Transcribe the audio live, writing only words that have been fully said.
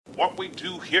What we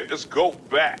do here is go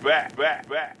back.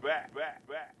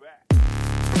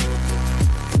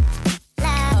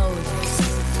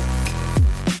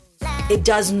 It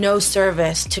does no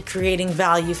service to creating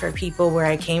value for people where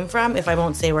I came from if I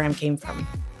won't say where I came from.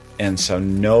 And so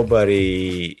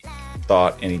nobody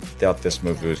thought this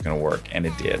movie was going to work, and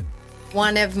it did.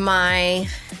 One of my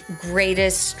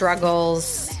greatest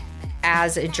struggles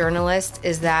as a journalist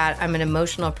is that I'm an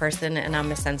emotional person and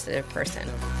I'm a sensitive person.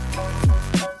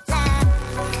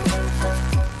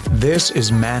 This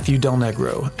is Matthew Del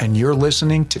Negro, and you're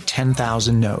listening to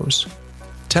 10,000 No's.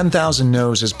 10,000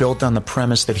 No's is built on the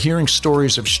premise that hearing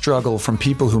stories of struggle from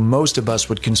people who most of us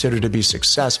would consider to be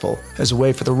successful is a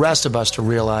way for the rest of us to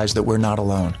realize that we're not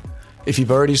alone. If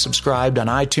you've already subscribed on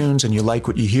iTunes and you like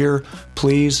what you hear,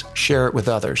 please share it with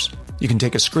others. You can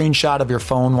take a screenshot of your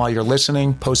phone while you're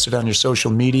listening, post it on your social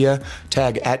media,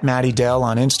 tag @MattyDel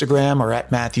on Instagram or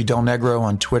 @MatthewDelNegro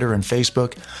on Twitter and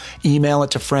Facebook, email it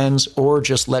to friends, or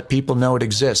just let people know it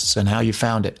exists and how you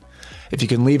found it. If you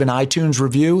can leave an iTunes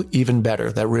review, even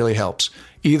better. That really helps.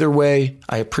 Either way,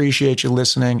 I appreciate you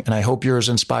listening, and I hope you're as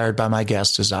inspired by my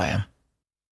guests as I am.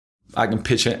 I can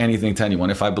pitch anything to anyone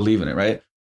if I believe in it, right?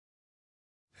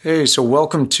 Hey, so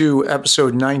welcome to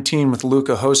episode 19 with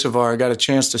Luka Hocevar. I got a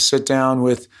chance to sit down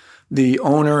with the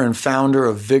owner and founder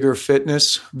of Vigor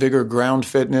Ground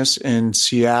Fitness in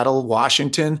Seattle,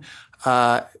 Washington.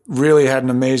 Really had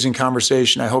an amazing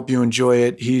conversation. I hope you enjoy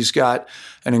it. He's got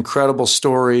an incredible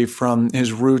story from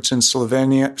his roots in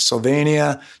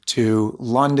Slovenia to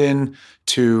London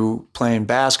to playing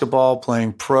basketball,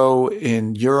 playing pro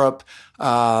in Europe,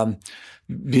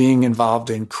 being involved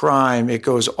in crime. It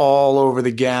goes all over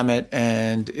the gamut,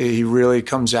 and he really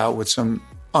comes out with some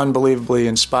unbelievably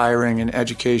inspiring and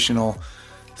educational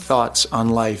thoughts on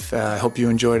life. I hope you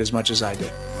enjoyed as much as I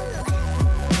did.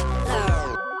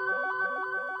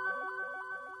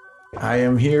 I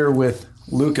am here with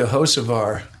Luka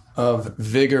Hocevar of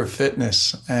Vigor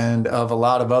Fitness and of a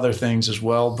lot of other things as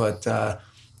well, but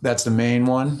that's the main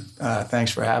one.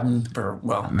 Thanks for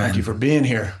thank you for being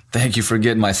here. Thank you for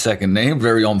getting my second name.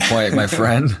 Very on point, my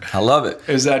friend. I love it.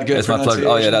 Is that good? It's my pleasure.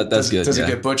 Oh, yeah, that's good. Does it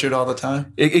get butchered all the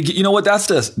time? You know what? That's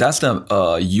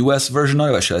the U.S. version of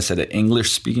it. Or should I say the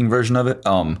English-speaking version of it?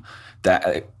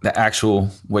 The actual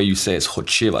way you say it's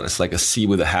Hocevar. It's like a C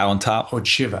with a hat on top.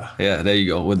 Hocevar. Yeah, there you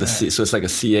go. With the C. So it's like a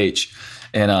CH.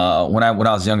 And when I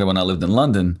was younger, when I lived in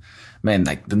London, man,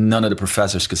 like none of the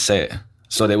professors could say it.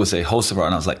 So they would say Hocevar,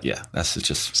 and I was like, yeah, that's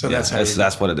just. So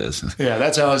that's what it is. Yeah,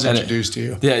 that's how I was introduced to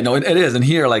you. Yeah, no, it is. And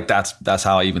here, like that's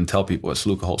how I even tell people it's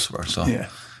Luka Hocevar. So yeah.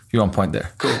 You're on point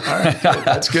there. Cool. All right. Good.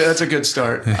 That's good. That's a good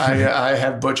start. I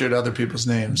have butchered other people's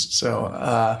names,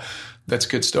 so that's a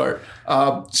good start.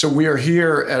 So we are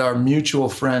here at our mutual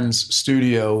friend's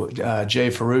studio, Jay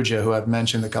Ferrugia, who I've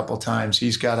mentioned a couple of times.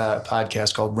 He's got a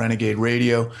podcast called Renegade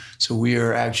Radio. So we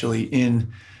are actually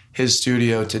in his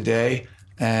studio today.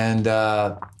 And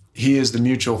he is the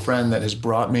mutual friend that has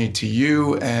brought me to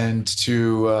you and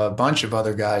to a bunch of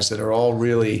other guys that are all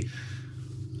really,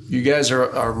 you guys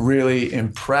are really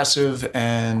impressive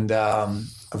and a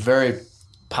very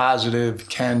positive,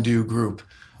 can-do group.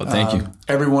 Well, thank you.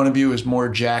 Every one of you is more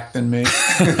jacked than me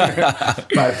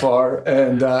by far.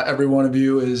 And every one of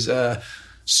you is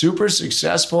super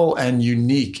successful and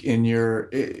unique in your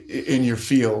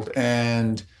field.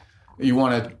 And you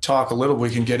want to talk a little, we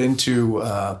can get into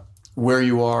where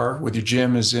you are with your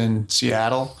gym is in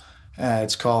Seattle.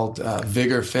 It's called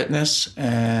Vigor Fitness.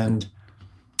 And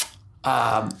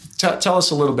tell us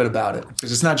a little bit about it,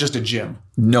 because it's not just a gym.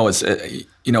 No, it's,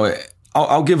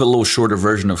 I'll give a little shorter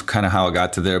version of kind of how I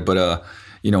got to there. But,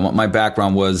 my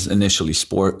background was initially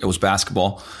sport. It was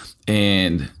basketball.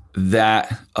 And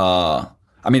that,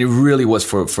 it really was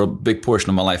for a big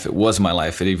portion of my life. It was my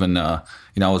life. It even, I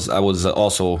was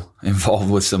also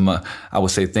involved with some, I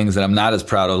would say, things that I'm not as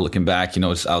proud of looking back. I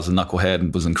was a knucklehead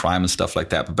and was in crime and stuff like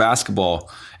that. But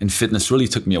basketball and fitness really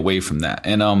took me away from that.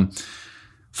 And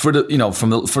for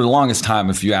the longest time,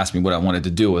 if you asked me what I wanted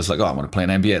to do, it was like, oh, I want to play in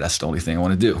NBA. That's the only thing I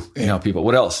want to do. Yeah. People,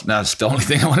 what else? That's the only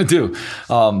thing I want to do.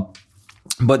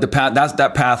 But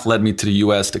that path led me to the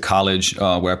U.S., to college,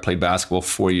 where I played basketball for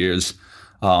 4 years.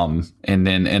 And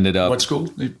then ended up. What school?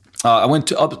 I went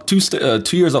to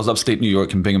 2 years. I was upstate New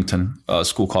York in Binghamton, a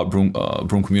school called Broome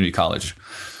Community College,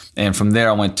 and from there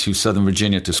I went to Southern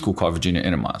Virginia to a school called Virginia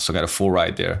Intermont. So I got a full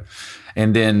ride there,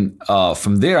 and then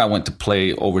from there I went to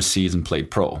play overseas and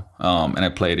played pro. And I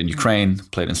played in Ukraine,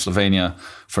 played in Slovenia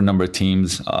for a number of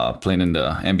teams, playing in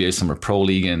the NBA Summer Pro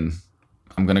League, and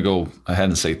I'm gonna go ahead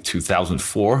and say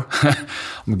 2004.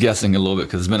 I'm guessing a little bit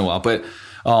because it's been a while, but.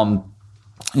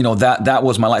 that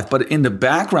was my life. But in the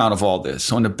background of all this,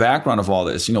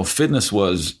 fitness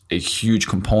was a huge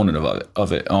component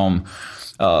of it.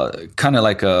 Kind of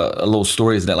like a little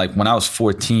story is that, like, when I was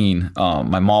 14,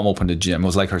 my mom opened a gym. It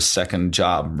was like her second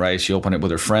job, right? She opened it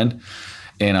with her friend.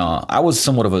 And I was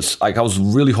somewhat of I was a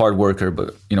really hard worker,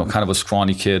 but, kind of a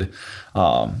scrawny kid.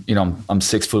 I'm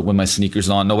 6 foot with my sneakers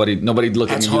on. Nobody look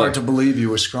at me. It's hard to believe you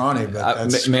were scrawny,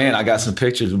 but man, I got some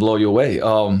pictures to blow you away.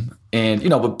 And,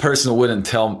 but person wouldn't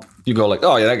tell you, go like,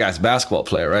 oh yeah, that guy's a basketball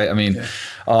player, right? I mean,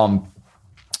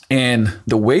 and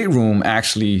the weight room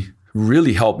actually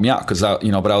really helped me out because I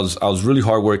was really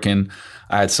hardworking.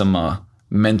 I had some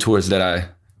mentors that I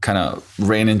kind of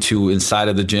ran into inside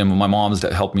of the gym with my mom's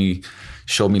that helped me,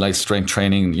 showed me like strength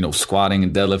training, squatting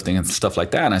and deadlifting and stuff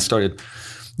like that. And I started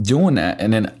doing that,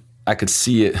 and then I could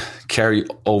see it carry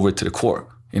over to the court.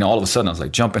 All of a sudden I was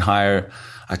like jumping higher.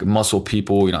 I could muscle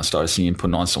people. I started seeing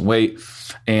putting on some weight,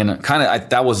 and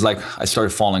that was like I started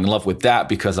falling in love with that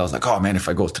because I was like, oh man, if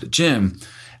I go to the gym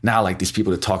now, like these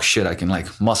people that talk shit, I can like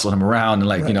muscle them around and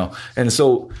like right. And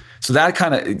so that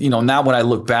kind of now when I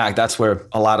look back, that's where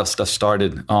a lot of stuff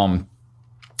started, and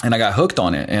I got hooked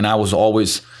on it. And I was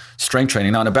always strength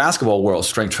training. Now in the basketball world,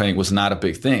 strength training was not a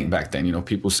big thing back then.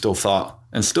 People still thought,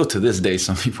 and still to this day,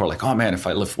 some people are like, oh man, if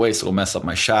I lift weights, it'll mess up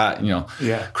my shot.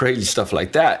 Crazy stuff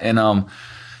like that. And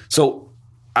so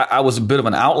I was a bit of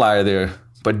an outlier there,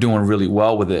 but doing really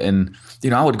well with it. And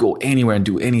I would go anywhere and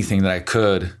do anything that I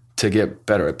could to get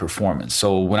better at performance.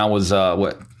 So when I was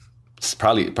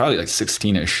probably like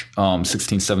 16-ish,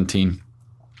 16, 17,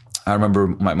 I remember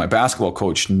my basketball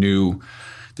coach knew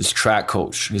this track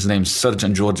coach. His name's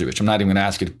Srđan Đorđević. I'm not even gonna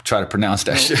ask you to try to pronounce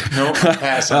that shit. No,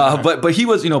 pass on that. But he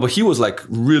was like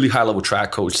really high level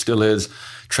track coach, still is.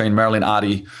 Trained Marilyn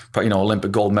Adi,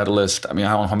 Olympic gold medalist. I mean,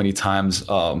 I don't know how many times.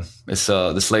 It's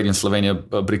this lady in Slovenia,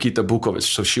 Brigita Bukovic.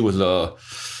 So she was a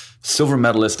silver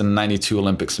medalist in the 92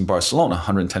 Olympics in Barcelona,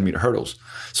 110 meter hurdles.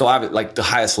 So I have like the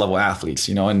highest level athletes,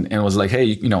 and it was like,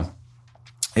 hey,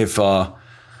 if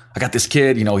I got this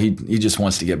kid, he just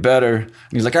wants to get better. And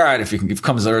he's like, all right, if he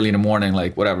comes early in the morning,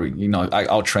 like whatever,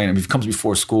 I'll train him. If he comes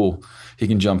before school, he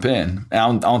can jump in.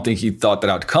 And I don't think he thought that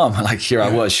I'd come. Like here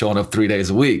I was showing up 3 days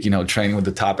a week, training with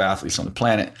the top athletes on the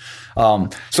planet.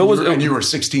 And you were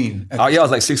 16. I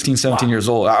was like 16, 17 years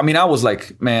old. I mean, I was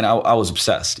like, man, I was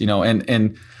obsessed,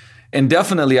 and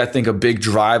definitely I think a big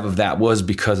drive of that was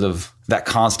because of that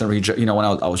constant, when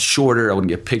I was shorter, I wouldn't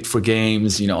get picked for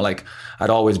games, like I'd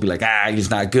always be like, he's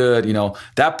not good,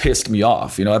 that pissed me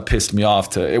off,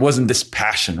 it wasn't this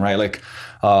passion, right? Like,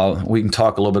 we can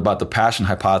talk a little bit about the passion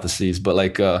hypotheses, but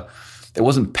like, it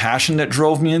wasn't passion that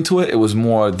drove me into it. It was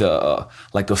more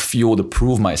the fuel to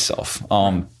prove myself.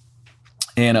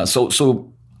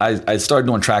 So I started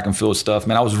doing track and field stuff.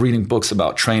 Man, I was reading books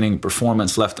about training,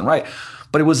 performance left and right.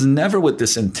 But it was never with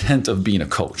this intent of being a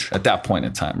coach at that point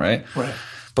in time, right? Right.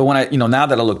 But when I, now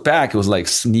that I look back, it was like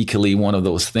sneakily one of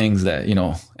those things that,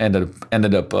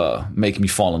 ended up making me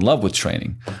fall in love with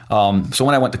training. So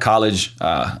when I went to college,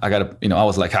 I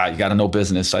was like, you got to know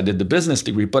business. So I did the business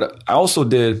degree, but I also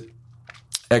did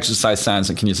exercise science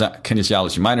and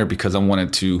kinesiology minor because I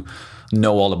wanted to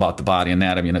know all about the body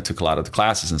anatomy, and I took a lot of the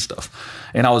classes and stuff.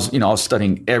 And I was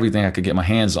studying everything I could get my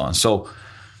hands on. So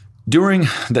during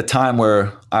the time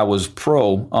where I was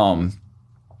pro,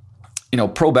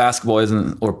 pro basketball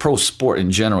isn't, or pro sport in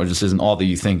general, just isn't all that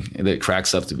you think that it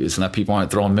cracks up to be. It's not people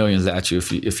aren't throwing millions at you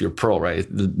if you're pro, right?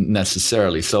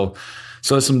 Necessarily. So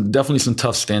there's definitely some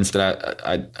tough stints that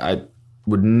I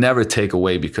would never take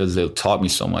away because they taught me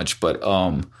so much. But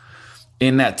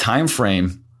in that time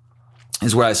frame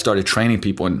is where I started training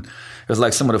people, and it was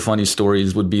like some of the funny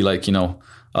stories would be like,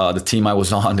 the team I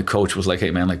was on, the coach was like, hey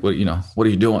man, like, what are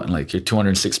you doing? Like, you're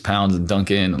 206 pounds and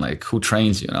dunk in, and like, who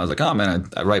trains you? And I was like, oh man,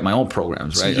 I write my own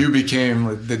programs, right? So you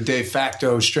became the de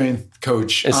facto strength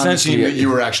coach on the team that you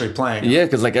were actually playing. Yeah,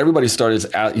 because like everybody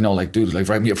started, like, dude, like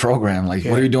write me a program. Like,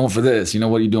 what are you doing for this?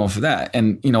 What are you doing for that?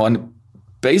 And, and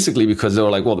basically because they were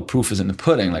like, well, the proof is in the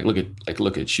pudding. Like,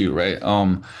 look at you, right?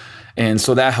 And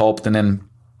so that helped. And then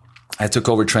I took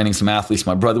over training some athletes.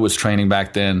 My brother was training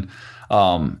back then.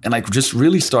 And like just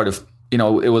really started, I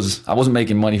wasn't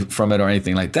making money from it or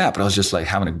anything like that, but I was just like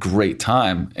having a great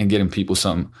time and getting people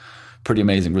some pretty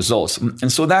amazing results.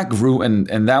 And so that grew, and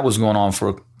that was going on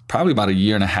for probably about a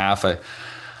year and a half. I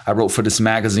wrote for this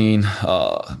magazine,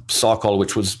 Soccer,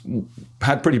 which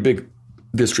had pretty big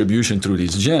distribution through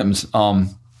these gyms.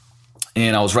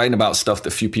 And I was writing about stuff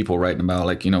that few people were writing about,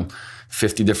 like,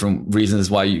 50 different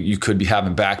reasons why you could be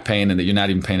having back pain and that you're not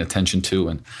even paying attention to.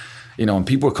 And, and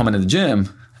people were coming to the gym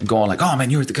and going like, oh man,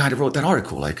 you're the guy that wrote that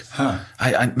article. Like,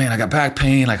 I got back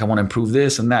pain. Like I want to improve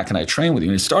this and that. Can I train with you?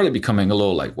 And it started becoming a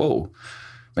little like, whoa,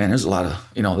 man, there's a lot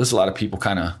of people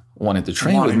kind of wanted to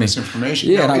train with me. This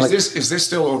information. Yeah. Now, is this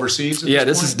still overseas? Yeah,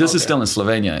 this is still in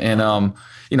Slovenia. And,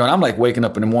 and I'm like waking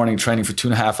up in the morning, training for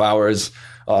 2.5 hours,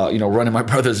 running my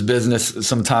brother's business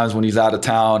sometimes when he's out of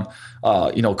town,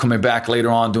 coming back later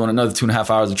on, doing another 2.5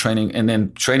 hours of training, and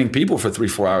then training people for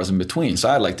 3-4 hours in between. So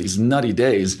I had like these nutty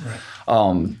days.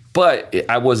 Right. But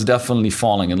I was definitely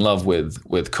falling in love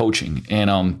with coaching. And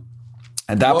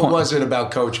at that point, what was it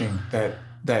about coaching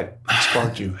that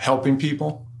sparked you? Helping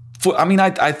people?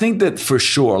 I think that for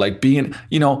sure, like being,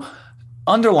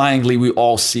 underlyingly, we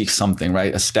all seek something,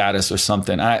 right? A status or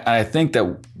something. I think that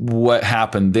what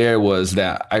happened there was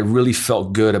that I really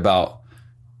felt good about,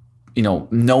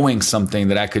 knowing something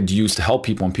that I could use to help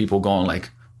people, and people going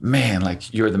like, man,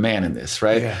 like you're the man in this,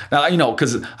 right? Yeah. Now,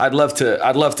 because I'd love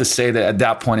to say that at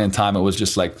that point in time, it was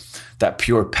just like that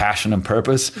pure passion and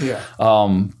purpose. Yeah.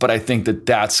 But I think that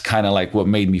that's kind of like what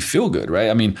made me feel good, right?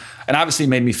 I mean, and obviously it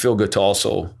made me feel good to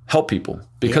also help people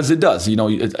because it does,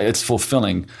 it's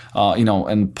fulfilling,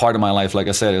 and part of my life, like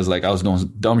I said, is like I was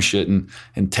doing dumb shit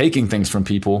and taking things from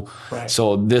people. Right.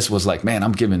 So this was like, man,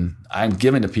 I'm giving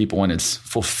to people and it's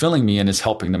fulfilling me and it's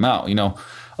helping them out,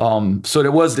 So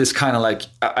there was this kind of like,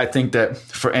 I think that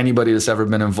for anybody that's ever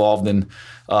been involved in,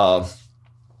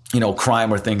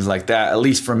 crime or things like that, at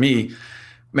least for me,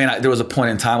 man, there was a point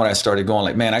in time when I started going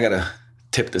like, man, I got to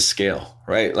tip the scale,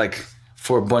 right? Like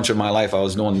for a bunch of my life, I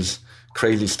was doing this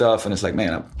crazy stuff. And it's like,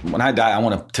 man, when I die, I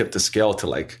want to tip the scale to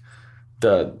like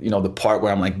the part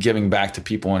where I'm like giving back to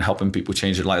people and helping people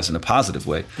change their lives in a positive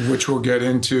way. Which we'll get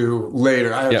into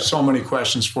later. I have so many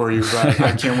questions for you, but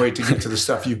I can't wait to get to the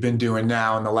stuff you've been doing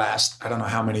now in the last, I don't know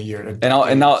how many years.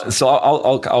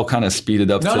 I'll kind of speed it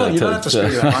up. No, you don't have to speed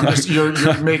it up. I'm just, you're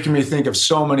making me think of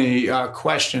so many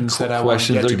questions that I want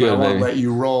to get to, but I won't let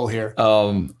you roll here.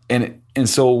 And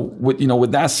so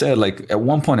with that said, like at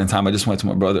one point in time, I just went to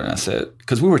my brother and I said,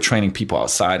 because we were training people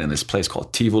outside in this place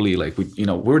called Tivoli. Like we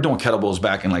were doing kettlebells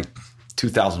back in like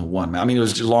 2001, man. I mean, it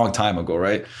was just a long time ago,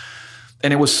 right?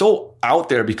 And it was so out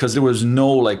there because there was no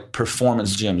like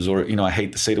performance gyms or, I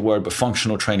hate to say the word, but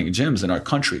functional training gyms in our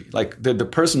country. Like the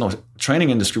personal training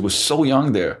industry was so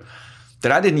young there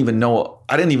that I didn't even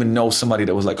know somebody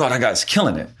that was like, oh, that guy's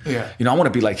killing it. Yeah. I want to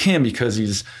be like him because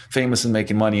he's famous and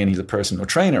making money and he's a personal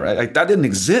trainer. Right? Like that didn't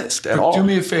exist at all. Do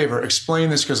me a favor, explain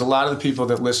this, because a lot of the people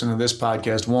that listen to this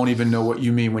podcast won't even know what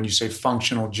you mean when you say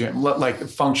functional gym, like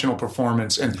functional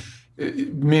performance, and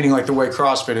meaning like the way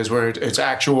CrossFit is, where it's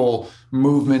actual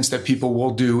movements that people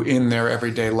will do in their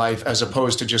everyday life as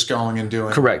opposed to just going and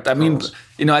doing. Correct. I mean,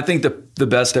 I think the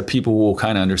best that people will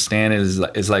kind of understand is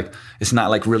like, it's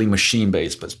not like really machine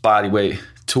based, but it's body weight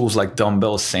tools like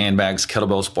dumbbells, sandbags,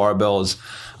 kettlebells, barbells,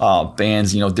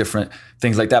 bands, different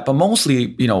things like that. But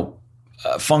mostly,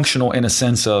 functional in a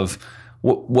sense of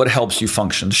what helps you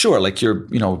function. Sure, like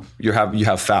you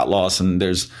have fat loss and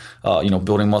there's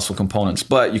building muscle components,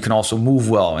 but you can also move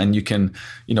well and you can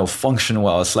function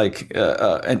well. It's like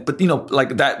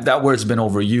like that word's been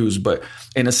overused, but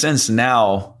in a sense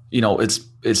now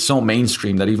it's so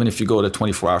mainstream that even if you go to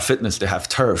 24-hour fitness, they have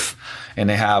turf and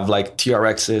they have like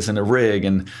TRXs and a rig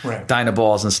and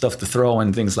Dynaballs and stuff to throw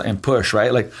and things like and push,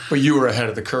 right? Like, but you were ahead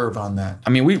of the curve on that. I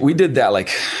mean, we did that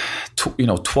like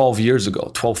 12 years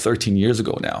ago, 12, 13 years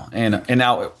ago now. And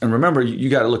remember, you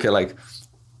got to look at like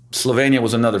Slovenia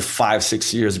was another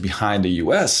 5-6 years behind the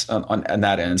US on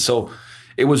that end. So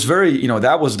it was very,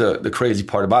 that was the crazy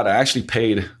part about it. I actually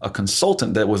paid a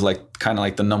consultant that was like kind of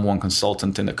like the number one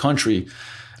consultant in the country.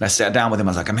 And I sat down with him.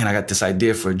 I was like, man, I got this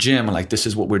idea for a gym. And like, this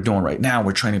is what we're doing right now.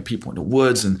 We're training people in the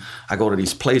woods. And I go to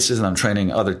these places and I'm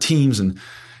training other teams. And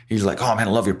he's like, oh man,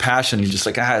 I love your passion. He's just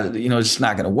like, it's just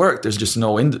not going to work. There's just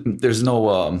no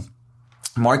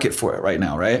market for it right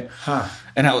now, right? Huh.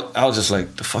 And I was just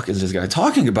like, the fuck is this guy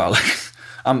talking about? Like,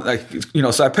 I'm like,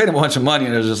 so I paid him a bunch of money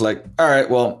and it was just like, all right,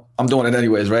 well, I'm doing it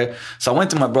anyways, right? So I went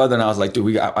to my brother and I was like,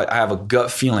 dude, I have a gut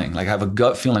feeling. Like, I have a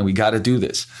gut feeling we got to do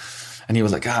this. And he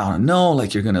was like, I don't know,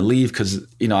 like you're going to leave because,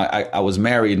 I was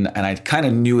married and I kind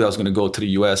of knew I was going to go to the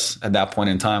US at that point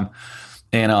in time.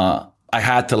 And I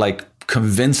had to like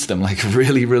convince them, like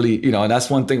really, really, and that's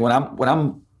one thing when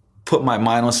I'm put my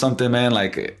mind on something, man,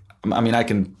 like, I mean, I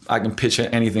can pitch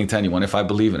anything to anyone if I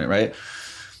believe in it, right?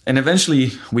 And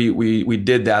eventually we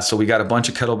did that. So we got a bunch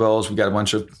of kettlebells, we got a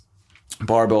bunch of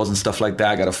barbells and stuff like that.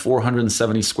 I got a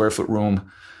 470 square foot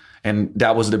room. And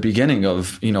that was the beginning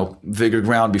of, Vigor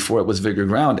Ground before it was Vigor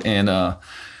Ground. And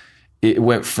it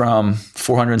went from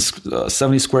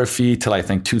 470 square feet to I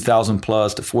think 2,000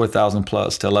 plus to 4,000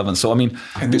 plus to 11. So, I mean.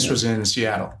 And this was in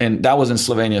Seattle. And that was in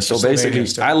Slovenia. So basically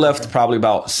I left probably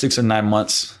about 6 or 9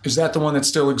 months. Is that the one that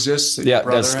still exists? That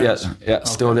Yeah,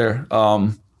 still there.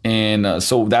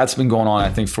 So that's been going on, I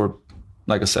think, for,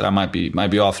 like I said, I might be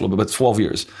off a little bit, but 12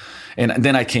 years. And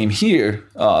then I came here,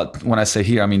 when I say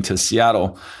here, I mean to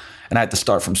Seattle, and I had to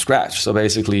start from scratch. So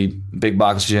basically, big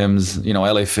box gyms,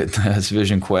 LA Fitness,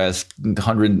 Vision Quest,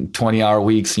 120-hour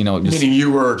weeks, Meaning you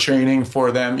were training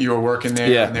for them, you were working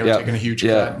there, and they were taking a huge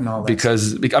cut and all that.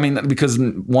 Because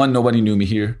one, nobody knew me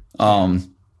here.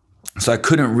 So I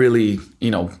couldn't really,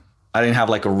 I didn't have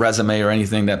like a resume or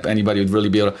anything that anybody would really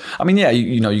be able to.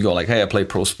 You go like, hey, I played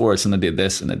pro sports and I did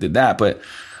this and I did that, but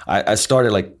I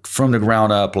started like from the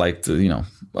ground up, like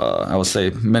I would say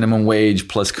minimum wage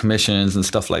plus commissions and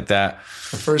stuff like that.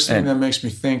 The first thing that makes me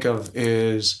think of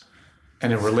is,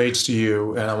 and it relates to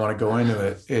you, and I want to go into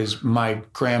it, is my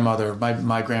grandmother.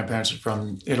 My grandparents are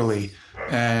from Italy,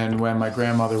 and when my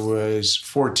grandmother was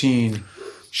 14,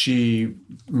 she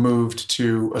moved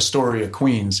to Astoria,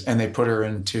 Queens, and they put her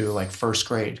into like first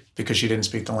grade because she didn't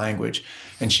speak the language.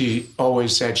 And she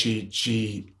always said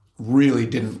she really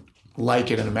didn't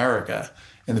like it in America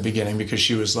in the beginning because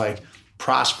she was like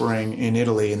prospering in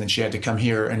Italy, and then she had to come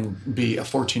here and be a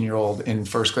 14-year-old in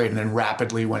first grade and then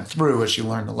rapidly went through as she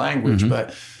learned the language. Mm-hmm.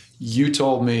 But you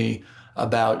told me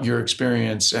about your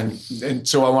experience, and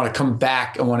so I want to come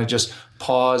back. I want to just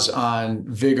pause on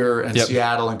Vigor and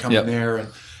Seattle and come in there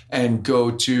and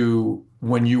go to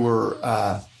when you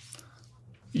were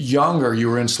younger, you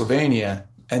were in Slovenia,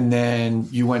 and then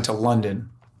you went to London.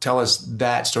 Tell us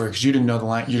that story, because you didn't know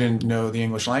the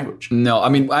English language. No, I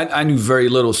mean, I knew very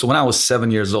little. So when I was 7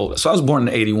 years old, so I was born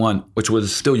in 81, which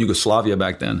was still Yugoslavia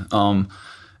back then,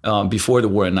 before the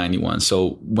war in 91.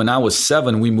 So when I was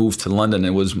 7, we moved to London.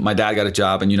 My dad got a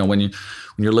job, and when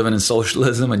you're living in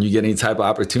socialism and you get any type of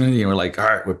opportunity, and we're like, all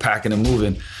right, we're packing and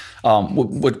moving.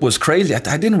 What was crazy, I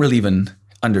didn't really even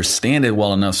understand it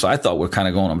well enough, so I thought we're kind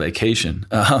of going on vacation.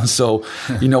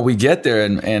 We get there,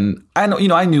 and I know,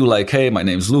 I knew like, hey, my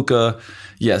name's Luka.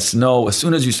 Yes, no. As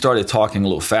soon as you started talking a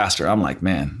little faster, I'm like,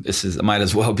 man, it might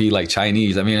as well be like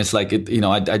Chinese. I mean, it's like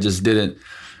I just didn't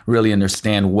really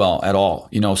understand well at all.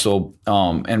 So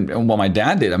and what my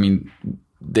dad did, I mean,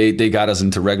 they got us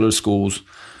into regular schools,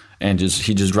 and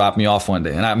he just dropped me off one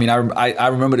day, and I mean, I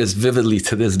remember this vividly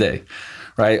to this day,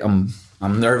 right?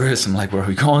 I'm nervous. I'm like, where are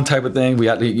we going type of thing. We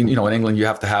got, in England, you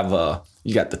have to have,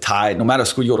 you got the tie. No matter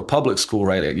school, you go to public school,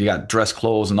 right? You got dress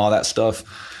clothes and all that stuff.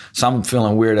 So I'm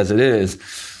feeling weird as it is.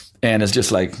 And it's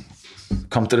just like,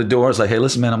 come to the door. It's like, hey,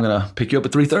 listen, man, I'm going to pick you up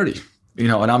at 3:30.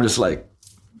 And I'm just like,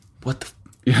 what the,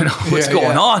 what's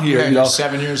going on here? You're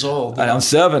 7 years old. And I'm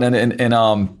 7.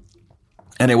 And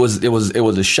it was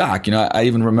a shock. I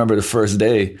even remember the first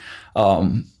day,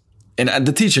 and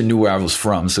the teacher knew where I was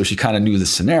from, so she kind of knew the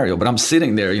scenario. But I'm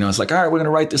sitting there, it's like, all right, we're going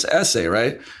to write this essay,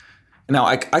 right? Now,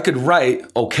 I could write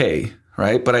okay,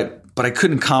 right? But I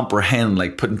couldn't comprehend,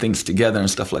 like, putting things together and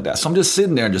stuff like that. So I'm just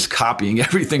sitting there and just copying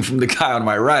everything from the guy on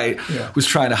my right who's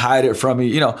trying to hide it from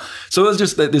me, So it was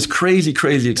just this crazy,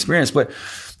 crazy experience. But,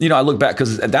 I look back,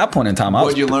 because at that point in time, what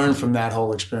did you learn from that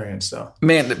whole experience, though?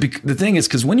 Man, the thing is,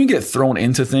 because when you get thrown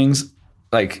into things,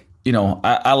 like,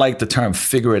 I like the term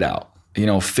figure it out.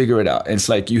 Figure it out. It's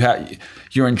like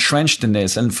you're entrenched in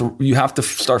this, and you have to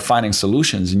start finding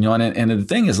solutions. And the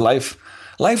thing is, life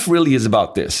really is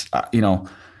about this.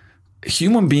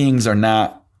 Human beings are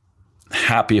not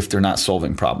happy if they're not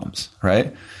solving problems,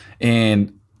 right?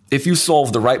 And if you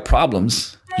solve the right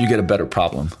problems, you get a better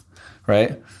problem,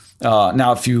 right?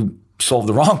 Now, if you solve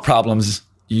the wrong problems,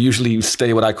 you usually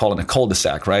stay what I call in a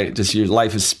cul-de-sac, right? Just your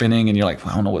life is spinning, and you're like,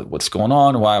 well, I don't know what's going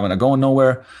on. Why am I going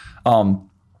nowhere?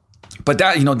 But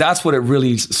that, that's what it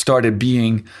really started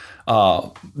being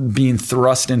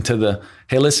thrust into the,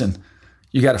 hey, listen,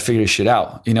 you got to figure this shit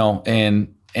out,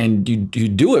 and you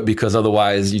do it, because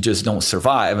otherwise you just don't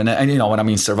survive. And when I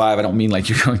mean survive, I don't mean like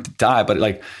you're going to die, but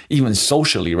like even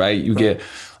socially, right? You get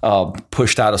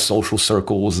pushed out of social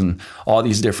circles and all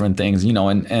these different things,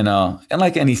 and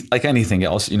like anything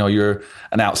else, you're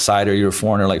an outsider, you're a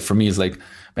foreigner. Like for me, it's like,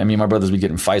 man, me and my brothers, we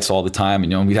get in fights all the time,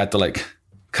 and we had to like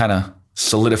kind of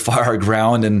solidify our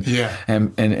ground and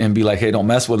be like, hey, don't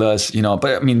mess with us, But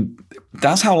I mean,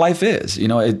 that's how life is,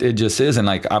 it just is. And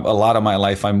like a lot of my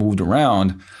life, I moved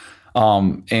around,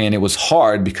 and it was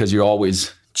hard because you're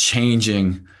always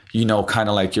changing, kind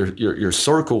of like your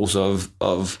circles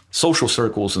of social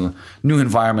circles and new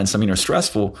environments. I mean, are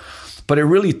stressful, but it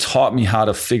really taught me how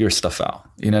to figure stuff out.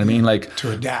 You know what I mean? Like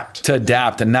to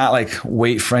adapt and not like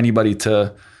wait for anybody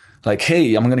to like,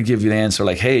 hey, I'm going to give you the answer.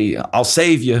 Like, hey, I'll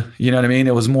save you. You know what I mean?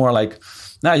 It was more like,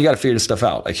 now you got to figure this stuff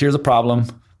out. Like, here's a problem.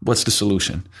 What's the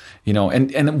solution? You know,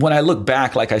 and when I look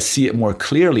back, like I see it more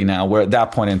clearly now, where at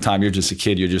that point in time, you're just a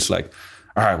kid. You're just like,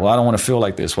 all right, well, I don't want to feel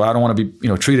like this. Well, I don't want to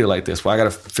be, treated like this. Well, I got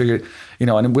to figure it,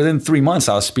 and within 3 months,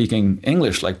 I was speaking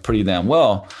English like pretty damn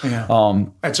well. Yeah.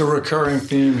 It's a recurring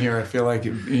theme here. I feel like,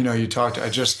 you talked, I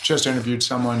just interviewed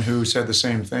someone who said the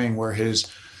same thing, where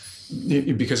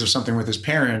because of something with his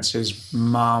parents, his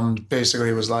mom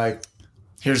basically was like,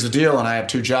 here's the deal. And I have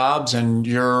 2 jobs and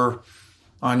you're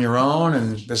on your own.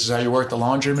 And this is how you work the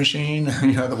laundry machine,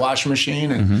 the washing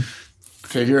machine, and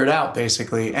figure it out,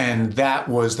 basically. And that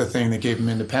was the thing that gave him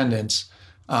independence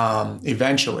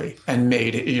eventually, and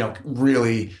made it,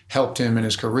 really helped him in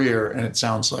his career. And it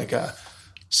sounds like a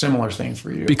similar thing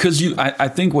for you. Because I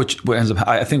think what ends up,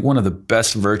 I think one of the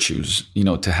best virtues,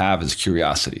 to have is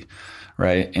curiosity.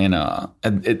 Right. And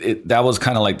that was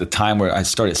kind of like the time where I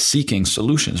started seeking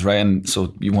solutions. Right. And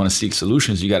so you want to seek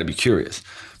solutions, you got to be curious,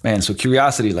 man. So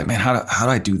curiosity, like, man, how do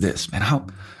I do this, man?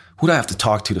 Who do I have to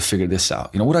talk to figure this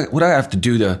out? What do I have to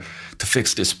do to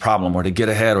fix this problem, or to get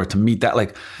ahead, or to meet that?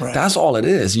 Like, that's all it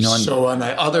is, And so on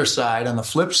the other side, on the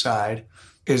flip side,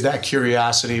 is that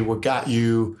curiosity what got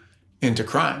you into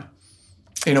crime?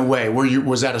 In a way,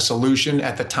 was that a solution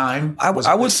at the time? I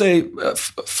would say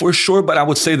for sure, but I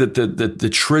would say that the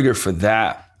trigger for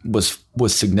that was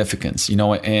significance,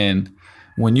 and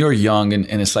when you're young and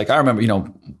it's like, I remember,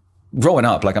 growing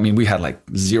up, like, I mean, we had like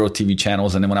 0 TV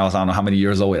channels. And then when I was, I don't know how many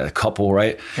years old, we had a couple,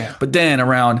 right? Yeah. But then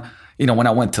around, when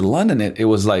I went to London, it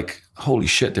was like, holy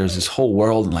shit, there's this whole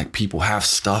world and like people have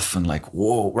stuff and like,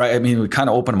 whoa, right? I mean, it kind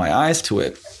of opened my eyes to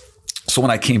it. So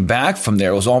when I came back from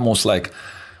there, it was almost like,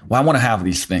 well, I want to have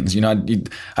these things.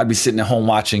 I'd be sitting at home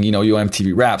watching, your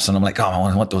MTV Raps, and I'm like, oh,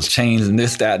 I want those chains and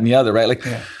this, that, and the other, right? Like,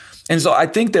 And so I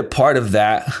think that part of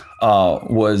that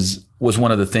was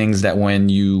one of the things that when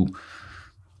you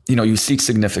seek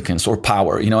significance or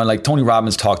power, and like Tony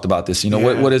Robbins talked about this,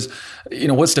 what is,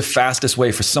 what's the fastest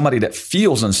way for somebody that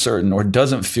feels uncertain or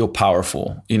doesn't feel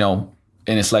powerful,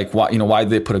 and it's like, why did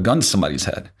they put a gun to somebody's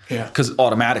head? Yeah. Because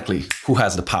automatically, who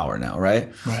has the power now, right?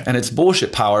 Right. And it's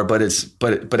bullshit power, but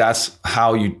that's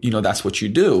how that's what you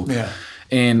do. Yeah.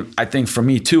 And I think for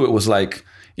me too, it was like,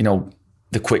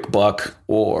 the quick buck,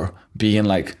 or being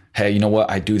like, hey, you know what?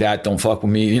 I do that. Don't fuck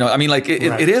with me. I mean, like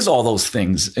it is all those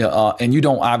things. And you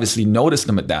don't obviously notice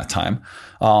them at that time.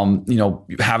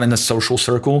 Having a social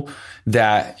circle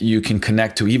that you can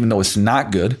connect to, even though it's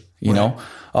not good, know.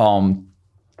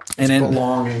 And then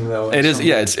belonging, though. It is,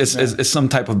 it's some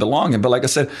type of belonging. But like I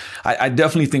said, I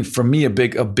definitely think for me, a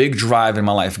big drive in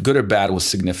my life, good or bad, was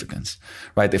significance,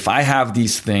 right? If I have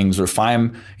these things, or if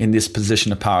I'm in this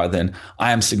position of power, then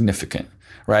I am significant,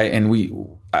 right? And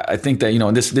I think that,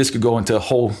 and this could go into a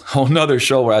whole nother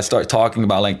show where I start talking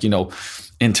about like,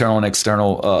 internal and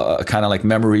external kind of like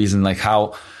memories, and like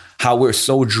how we're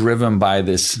so driven by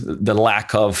the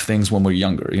lack of things when we're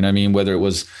younger, you know what I mean? Whether it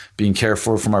was being cared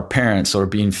for from our parents, or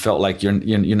being felt like you're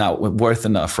not worth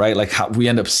enough, right? Like how we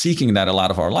end up seeking that a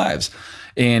lot of our lives.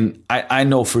 And I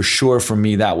know for sure for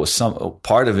me, that was some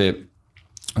part of it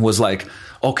was like,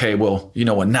 okay, well,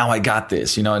 now I got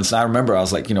this, and so I remember I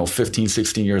was like, 15,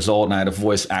 16 years old, and I had a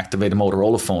voice activated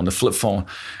Motorola phone, the flip phone.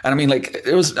 And I mean, like,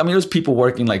 it was people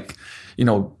working like,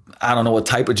 I don't know what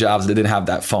type of jobs that didn't have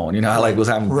that phone. I like was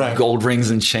having gold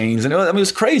rings and chains, and it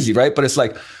was crazy, right? But it's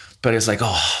like,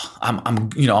 oh, I'm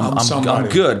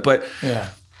good. But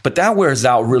that wears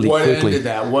out really quickly. What ended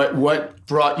that? What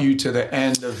brought you to the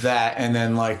end of that, and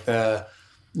then like the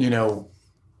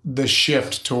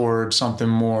shift toward something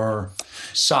more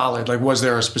solid? Like, was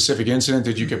there a specific incident?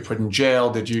 Did you get put in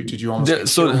jail? Did you almost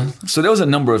so there was a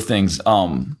number of things.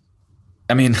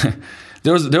 I mean.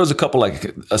 There was a couple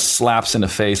like slaps in the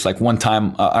face. Like one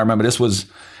time, I remember this was,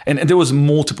 and there was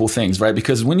multiple things, right?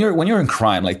 Because when you're in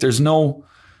crime, like there's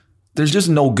just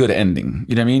no good ending.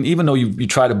 You know what I mean? Even though you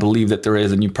try to believe that there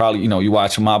is, and you probably you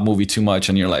watch a mob movie too much,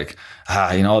 and you're like,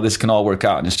 this can all work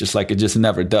out, and it's just like it just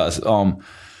never does.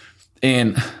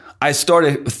 And I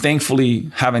started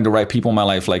thankfully having the right people in my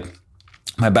life, like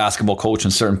my basketball coach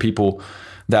and certain people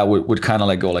that would kind of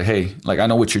like go like, hey, like I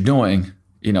know what you're doing.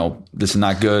 This is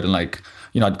not good. And like,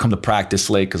 I'd come to practice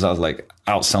late because I was like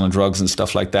out selling drugs and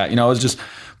stuff like that. It was just,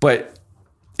 but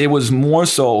it was more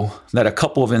so that a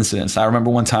couple of incidents. I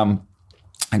remember one time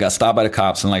I got stopped by the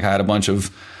cops, and like I had a bunch of,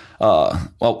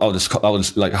 I'll just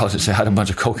say I had a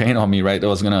bunch of cocaine on me, right? That I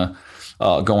was going to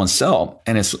go and sell.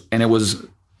 And it was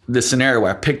this scenario where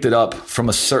I picked it up from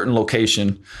a certain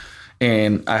location,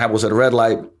 and I was at a red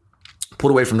light,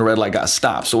 pulled away from the red light, got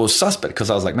stopped. So it was suspect because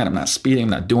I was like, man, I'm not speeding, I'm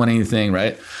not doing anything,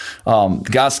 right?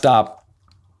 Got stopped.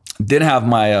 Didn't have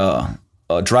my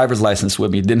driver's license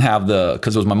with me. Didn't have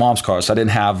because it was my mom's car, so I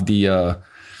didn't have the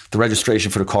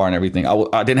registration for the car and everything.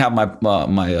 I didn't have my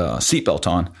seatbelt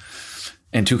on.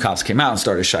 And 2 cops came out and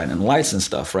started shining lights and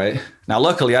stuff, right? Now,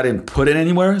 luckily, I didn't put it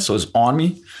anywhere, so it's on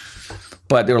me.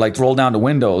 But they were like, roll down the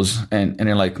windows, and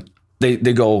they're like, they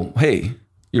go, hey,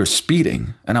 you're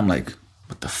speeding. And I'm like,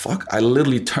 what the fuck? I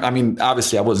literally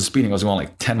obviously I wasn't speeding. I was going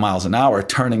like 10 miles an hour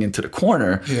turning into the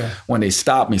corner when they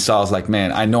stopped me. So I was like,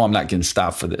 man, I know I'm not getting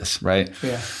stopped for this, right?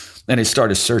 Yeah. And they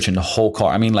started searching the whole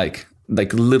car. I mean, like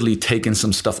literally taking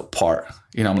some stuff apart.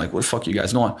 You know, I'm like, what the fuck are you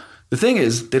guys doing? The thing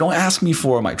is, they don't ask me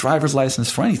for my driver's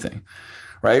license for anything,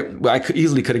 right? I could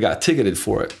have got ticketed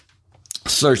for it.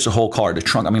 Searched the whole car, the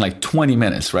trunk. I mean, like 20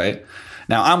 minutes, right?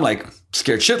 Now I'm like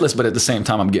scared shitless, but at the same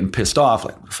time, I'm getting pissed off.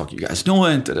 Like, what the fuck are you guys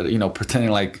doing? You know, pretending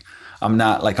like I'm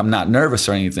not nervous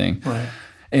or anything. Right.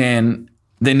 And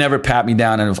they never pat me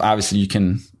down. And obviously you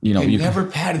can, you know, never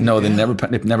patted me down. No, they never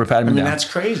patted me down. I mean, that's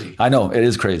crazy. I know, it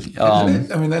is crazy. I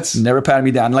mean, that's never patted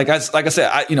me down. Like I said,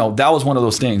 that was one of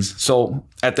those things. So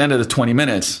at the end of the 20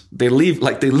 minutes, they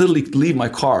literally leave my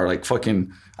car. Like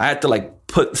fucking, I had to like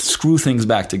screw things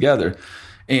back together,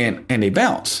 and they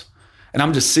bounce. And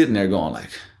I'm just sitting there going like,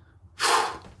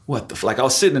 what the like I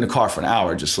was sitting in the car for an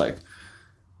hour, just like,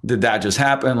 did that just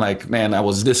happen? Like, man, I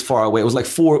was this far away. It was like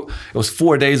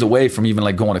 4 days away from even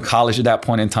like going to college at that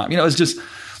point in time. You know,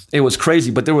 it was crazy.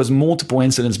 But there was multiple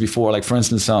incidents before. Like, for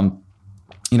instance,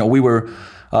 you know, we were,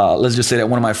 let's just say that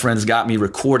one of my friends got me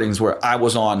recordings where I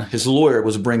was on, his lawyer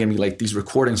was bringing me like these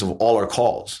recordings of all our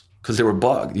calls because they were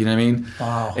bugged, you know what I mean?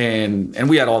 Wow. And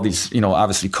we had all these, you know,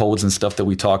 obviously codes and stuff that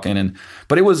we talk in.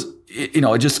 But it was, you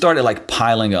know, it just started like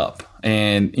piling up,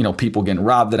 and, you know, people getting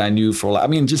robbed that I knew for a lot. I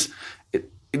mean,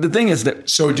 the thing is that...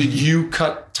 So did you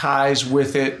cut ties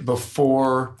with it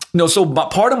before? No, so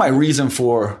part of my reason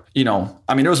for, you know,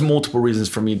 I mean, there was multiple reasons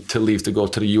for me to leave to go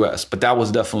to the U.S., but that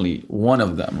was definitely one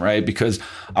of them, right? Because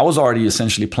I was already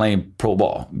essentially playing pro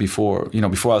ball before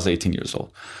I was 18 years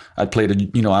old. I'd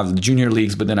played, you know, I was in the junior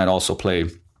leagues, but then I'd also play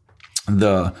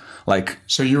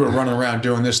So you were running around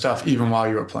doing this stuff even while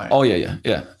you were playing? Oh,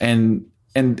 yeah. And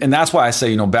that's why I say,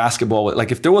 you know, basketball,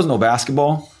 like if there was no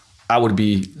basketball, I would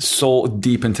be so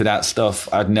deep into that stuff.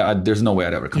 There's no way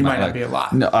I'd ever come out. You might not be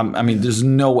alive. No, I mean, there's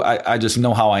no. I just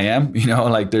know how I am. You know,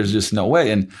 like there's just no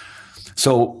way. And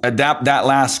so at that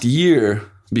last year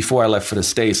before I left for the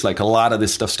States, like a lot of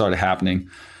this stuff started happening,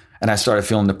 and I started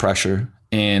feeling the pressure.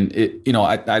 And it, you know,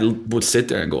 I would sit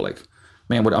there and go like,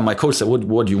 man, my coach said,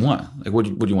 what do you want? Like, what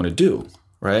do you want to do?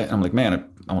 Right? And I'm like, man,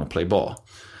 I want to play ball.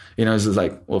 You know, it's just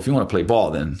like, well, if you want to play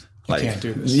ball, then like, you can't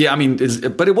do this. Yeah, I mean,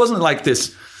 but it wasn't like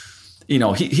this. You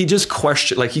know, he just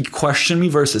questioned me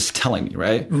versus telling me,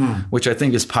 right? Which I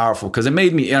think is powerful because it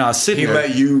made me, you know, I was sitting there. He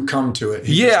let you come to it.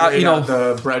 He you know,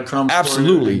 the breadcrumbs.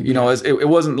 Absolutely. You know, it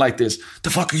wasn't like this, the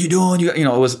fuck are you doing? You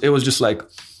know, it was just like,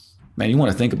 man, you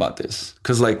want to think about this.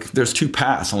 Because like there's two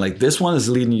paths. And like this one is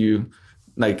leading you,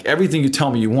 like everything you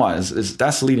tell me you want is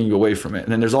that's leading you away from it.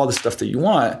 And then there's all this stuff that you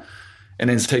want, and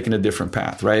then it's taking a different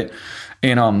path, right?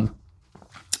 And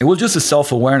it was just a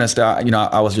self-awareness that, you know,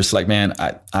 I was just like, man,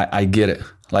 I get it.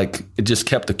 Like it just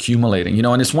kept accumulating, you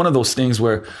know, and it's one of those things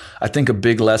where I think a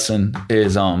big lesson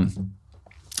is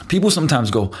people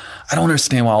sometimes go, I don't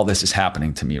understand why all this is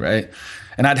happening to me, right?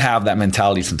 And I'd have that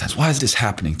mentality sometimes. Why is this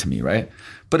happening to me, right?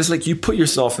 But it's like you put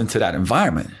yourself into that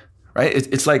environment, right?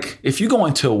 It's like if you go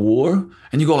into a war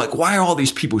and you go like, why are all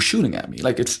these people shooting at me?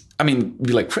 Like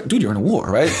be like, dude, you're in a war,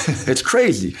 right? It's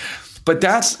crazy. But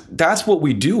that's what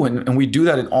we do, and we do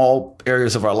that in all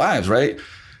areas of our lives, right?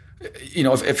 You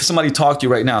know, if somebody talked to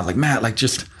you right now, it's like, Matt, like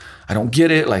just, I don't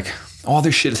get it. Like all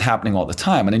this shit is happening all the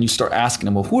time. And then you start asking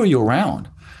them, well, who are you around?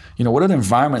 You know, what are the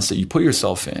environments that you put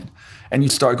yourself in? And you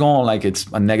start going like it's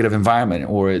a negative environment,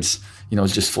 or it's, you know,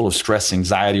 it's just full of stress,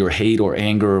 anxiety, or hate, or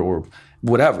anger, or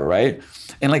whatever, right?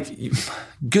 And like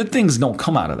good things don't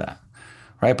come out of that.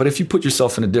 Right. But if you put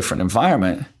yourself in a different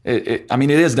environment, it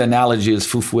is the analogy, as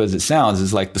foo-foo as it sounds,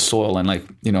 is like the soil, and like,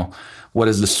 you know, what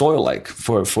is the soil like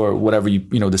for whatever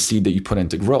you know, the seed that you put in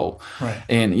to grow. Right.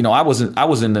 And, you know, I was in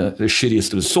the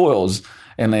shittiest of the soils,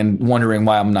 and then wondering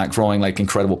why I'm not growing like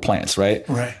incredible plants. Right.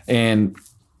 Right. And,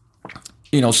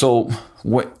 you know, so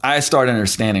what I started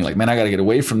understanding, like, man, I got to get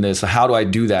away from this. How do I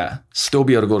do that? Still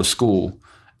be able to go to school,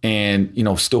 and, you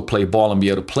know, still play ball and be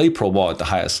able to play pro ball at the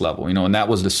highest level, you know, and that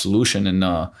was the solution.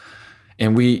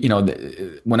 And we, you know,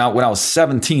 when I was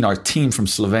 17, our team from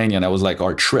Slovenia, that was like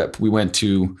our trip. We went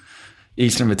to,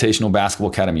 Eastern Invitational Basketball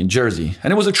Academy in Jersey.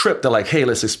 And it was a trip that like, hey,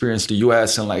 let's experience the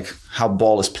US and like how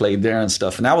ball is played there and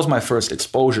stuff. And that was my first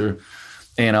exposure.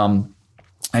 And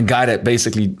a guy that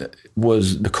basically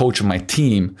was the coach of my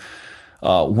team,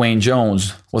 Wayne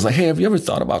Jones, was like, hey, have you ever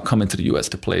thought about coming to the US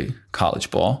to play college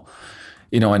ball?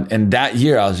 And that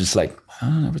year I was just like, I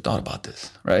never thought about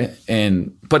this, right?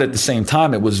 But at the same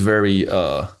time, it was very,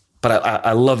 but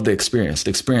I loved the experience. The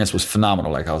experience was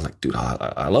phenomenal. Like I was like, dude,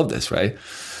 I love this, right?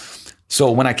 So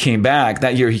when I came back,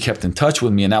 that year he kept in touch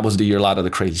with me, and that was the year a lot of the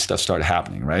crazy stuff started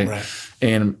happening, right?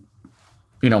 And,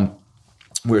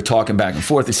 we were talking back and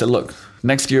forth. He said, look,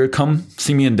 next year, come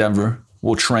see me in Denver.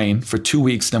 We'll train for 2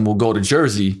 weeks, then we'll go to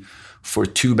Jersey for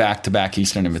 2 back-to-back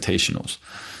Eastern Invitationals.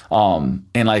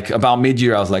 And like about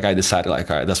mid-year, I was like, I decided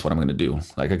like, all right, that's what I'm going to do.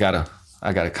 Like I gotta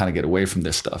kind of get away from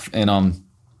this stuff. And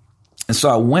so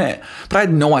I went, but I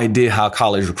had no idea how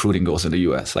college recruiting goes in the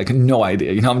US. Like no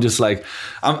idea. I'm just like,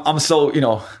 I'm so,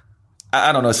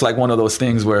 I don't know. It's like one of those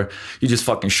things where you just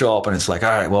fucking show up and it's like, all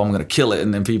right, well, I'm going to kill it.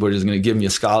 And then people are just going to give me a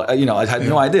scholar. I had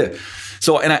no idea.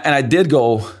 So, and I did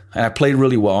go and I played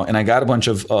really well. And I got a bunch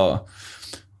of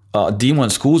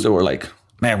D1 schools that were like,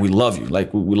 man, we love you.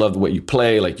 Like we love the way you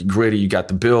play. Like you're gritty. You got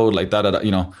the build, like da.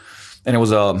 And it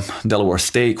was Delaware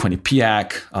State,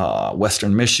 Quinnipiac,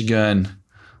 Western Michigan.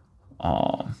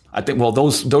 I think, well,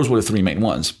 those were the 3 main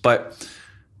ones. But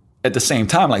at the same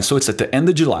time, like, so it's at the end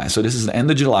of July. So this is the end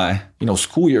of July.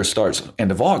 School year starts end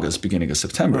of August, beginning of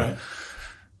September. Right.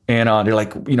 And they're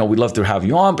like, we'd love to have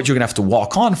you on, but you're going to have to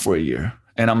walk on for a year.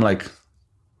 And I'm like,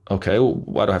 okay, well,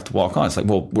 why do I have to walk on? It's like,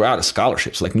 well, we're out of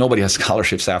scholarships. Like nobody has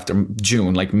scholarships after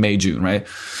June, like May, June, right?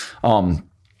 I'm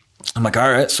like,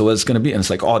 all right, so it's going to be, and it's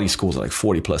like all these schools are like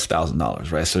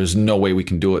 $40,000+, right? So there's no way we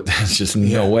can do it. There's just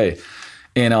no way.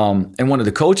 And one of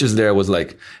the coaches there was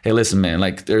like, hey, listen, man,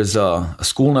 like there's a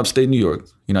school in upstate New York.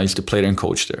 I used to play there and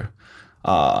coach there.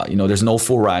 There's no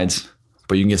full rides,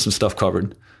 but you can get some stuff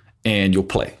covered and you'll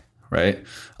play, right?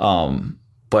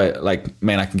 But like,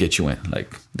 man, I can get you in.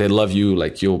 Like they love you.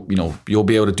 Like you'll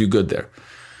be able to do good there.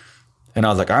 And I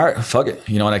was like, all right, fuck it.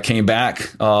 And I came back,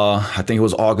 I think it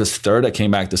was August 3rd. I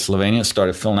came back to Slovenia,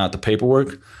 started filling out the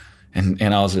paperwork. And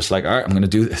I was just like, all right, I'm going to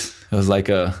do this. It was like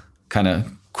a kind of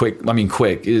quick.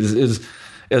 It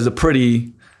was a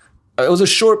pretty, it was a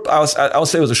short, I would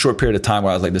say it was a short period of time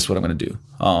where I was like, this is what I'm going to do.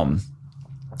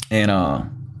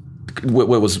 What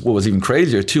was even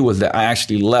crazier too was that I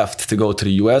actually left to go to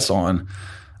the US on,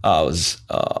 was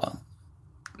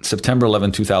September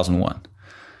 11, 2001.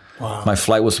 Wow. My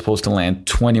flight was supposed to land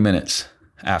 20 minutes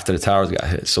after the towers got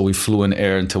hit. So we flew in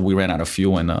air until we ran out of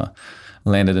fuel and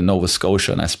landed in Nova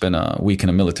Scotia. And I spent a week in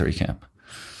a military camp.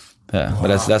 Yeah, wow.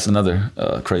 But that's another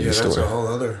crazy story. That's a whole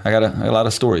other. I got a lot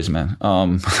of stories, man.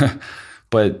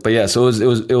 But yeah, so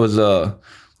it was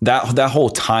that whole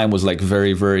time was like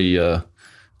very, very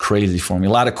crazy for me.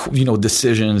 A lot of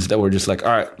decisions that were just like,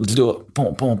 all right, let's do it.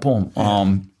 Boom, boom, boom.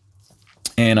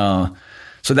 Yeah.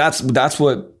 So that's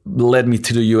what led me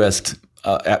to the U.S.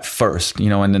 At first,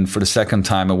 and then for the second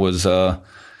time it was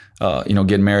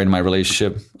getting married in my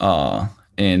relationship,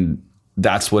 and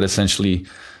that's what essentially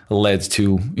led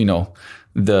to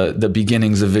the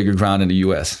beginnings of Vigor Ground in the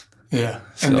U.S. Yeah,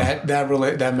 so, and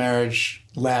that marriage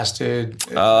lasted.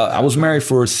 I was married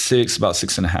for about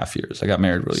 6.5 years. I got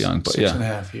married really young, but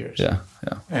 6.5 years. Yeah.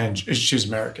 And she's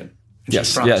American.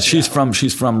 Yes, she's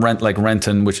from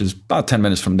Renton, which is about 10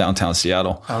 minutes from downtown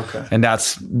Seattle. Okay, and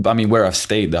that's where I've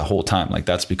stayed the whole time. Like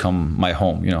that's become my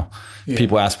home.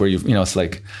 People ask where it's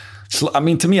like.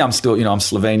 To me, I'm still, I'm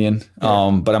Slovenian,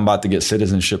 but I'm about to get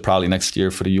citizenship probably next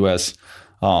year for the U.S.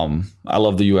 I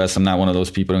love the U.S. I'm not one of those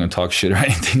people that are going to talk shit or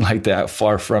anything like that.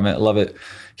 Far from it. Love it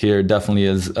here. Definitely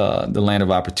is the land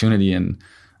of opportunity. And,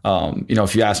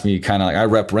 if you ask me, kind of like I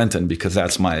rep Renton because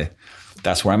that's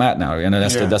where I'm at now. And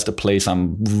that's the place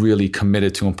I'm really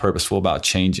committed to and purposeful about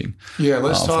changing. Yeah,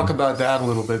 let's talk about that a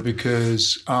little bit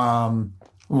because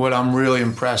what I'm really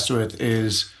impressed with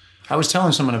is I was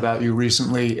telling someone about you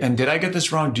recently, and did I get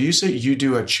this wrong? Do you say you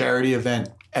do a charity event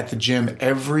at the gym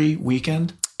every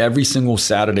weekend? Every single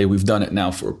Saturday. We've done it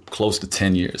now for close to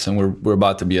 10 years, and we're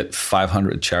about to be at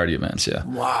 500 charity events. Yeah.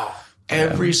 Wow.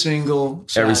 Every single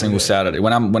Saturday. Every single Saturday.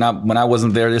 When I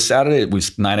wasn't there this Saturday, it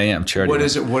was 9 a.m. charity. What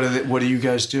is it? What do you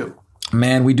guys do?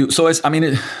 Man, we do. So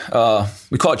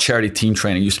we call it charity team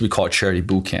training. It used to be called charity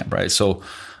boot camp, right? So.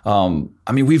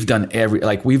 We've done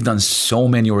we've done so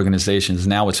many organizations.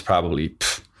 Now it's probably,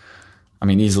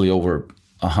 easily over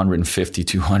 150,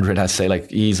 200, I'd say,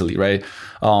 like easily, right?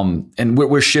 And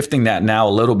we're shifting that now a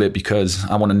little bit because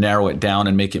I want to narrow it down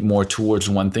and make it more towards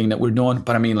one thing that we're doing.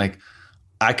 But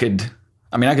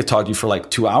I mean, I could talk to you for like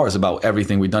 2 hours about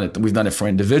everything we've done. We've done it for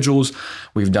individuals.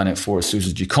 We've done it for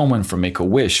Susan G. Komen, for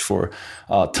Make-A-Wish, for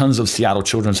tons of Seattle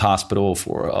Children's Hospital.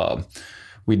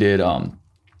 We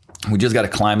just got a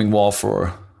climbing wall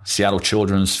for Seattle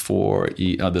Children's for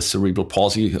the cerebral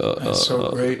palsy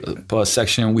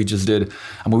section. We just did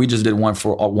one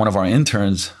for one of our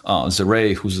interns,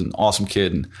 Zaray, who's an awesome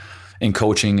kid in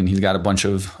coaching, and he's got a bunch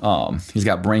of he's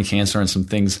got brain cancer and some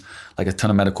things, like a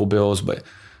ton of medical bills, but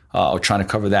we're trying to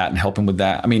cover that and help him with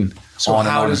that. I mean, so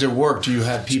how does it work? Do you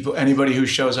have anybody who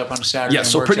shows up on Saturday? Yeah,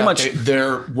 so pretty much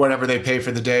whatever they pay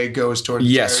for the day goes toward.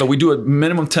 Yeah, so we do a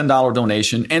minimum $10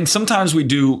 donation, and sometimes we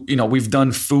do. We've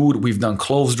done food, we've done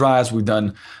clothes drives, we've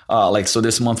done so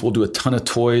this month we'll do a ton of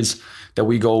toys that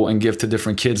we go and give to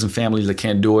different kids and families that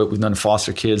can't do it. We've done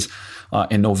foster kids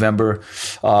in November.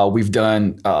 We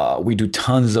do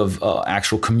tons of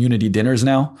actual community dinners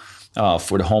now.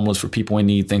 For the homeless, for people in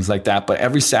need, things like that. But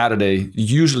every Saturday,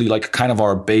 usually like kind of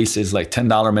our base is like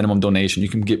 $10 minimum donation. You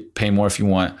can pay more if you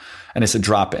want, and it's a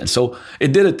drop in. So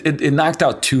it knocked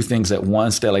out two things at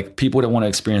once. That like people that want to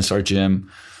experience our gym,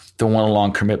 that want a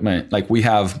long commitment. Like we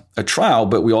have a trial,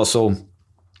 but we also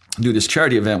do this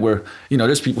charity event where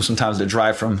there's people sometimes that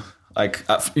drive from like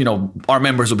our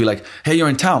members will be like, hey, you're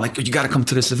in town, like you got to come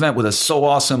to this event with us. So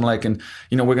awesome, like, and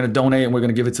we're gonna donate and we're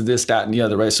gonna give it to this, that, and the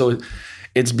other, right? So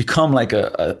it's become like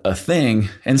a thing.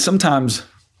 And sometimes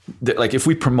like if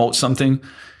we promote something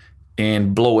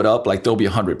and blow it up, like there'll be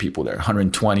 100 people there,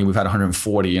 120. We've had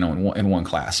 140, in one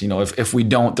class. If we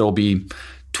don't, there'll be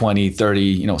 20,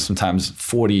 30, sometimes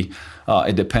 40.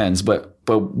 It depends. But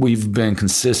we've been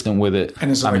consistent with it.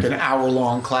 And it's like an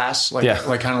hour-long class, like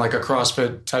kind of like a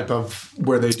CrossFit type of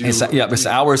where they do. It's an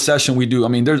hour session we do. I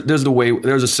mean, there's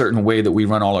a certain way that we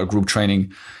run all our group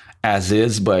training as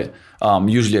is, but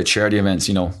usually at charity events,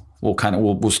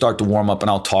 we'll start to warm up and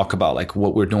I'll talk about like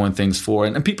what we're doing things for.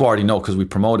 And people already know because we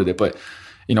promoted it, but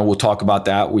we'll talk about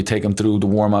that. We take them through the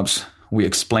warm-ups. We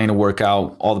explain the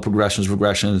workout, all the progressions,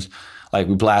 regressions. Like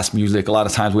we blast music. A lot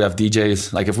of times we have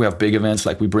DJs. Like if we have big events,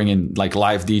 like we bring in like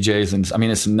live DJs, and I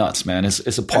mean it's nuts, man. It's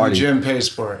a party. And the gym pays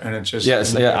for it, and it's just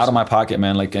out of my pocket,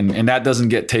 man. Like and that doesn't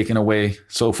get taken away.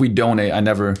 So if we donate, I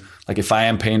never like if I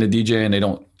am paying the DJ and they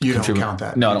don't. You don't count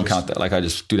that. No, I don't count that. Like I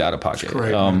just do that out of pocket. That's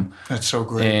great. That's so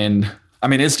great. And I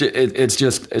mean it's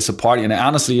a party, and it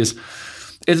honestly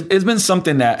it's been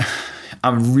something that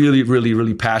I'm really, really,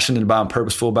 really passionate about and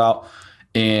purposeful about.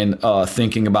 And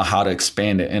thinking about how to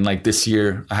expand it. And like this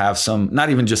year, I have some, not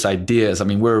even just ideas. I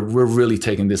mean, we're really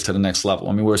taking this to the next level.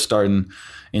 I mean, we're starting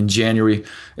in January.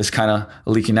 It's kind of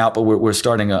leaking out, but we're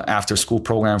starting an after school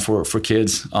program for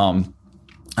kids. I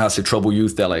say troubled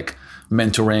youth, that like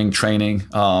mentoring, training.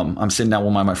 I'm sitting down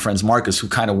with my friends, Marcus, who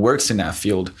kind of works in that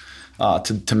field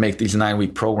to make these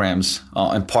 9-week programs.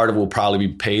 And part of it will probably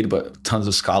be paid, but tons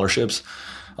of scholarships.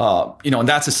 And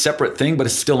that's a separate thing, but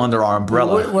it's still under our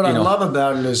umbrella. What I love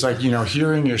about it is like,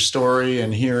 hearing your story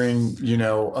and hearing,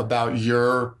 about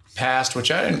your past,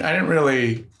 which I didn't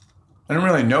really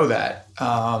know that.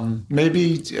 Maybe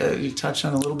you touched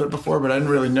on a little bit before, but I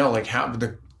didn't really know like how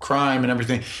the crime and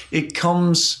everything.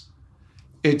 It's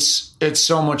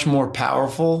so much more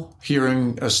powerful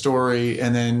hearing a story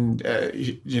and then,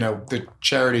 the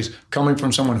charities coming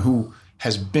from someone who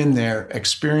has been there,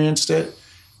 experienced it.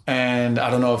 And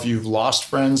I don't know if you've lost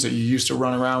friends that you used to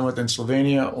run around with in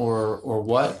Slovenia or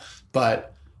what,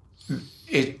 but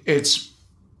it's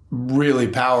really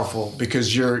powerful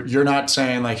because you're not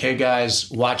saying like, hey guys,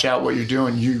 watch out what you're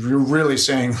doing. You're really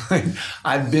saying like,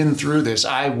 I've been through this.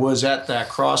 I was at that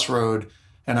crossroad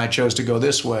and I chose to go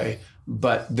this way,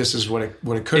 but this is what it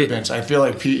could have been. So I feel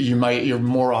like you're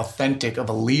more authentic of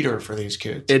a leader for these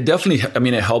kids. It definitely, I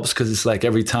mean, it helps because it's like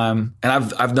every time, and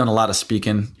I've done a lot of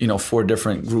speaking, for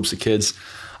different groups of kids.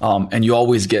 And you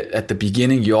always get, at the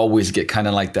beginning, you always get kind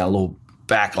of like that little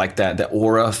back, like that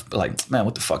aura of like, man,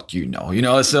 what the fuck do you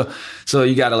know? So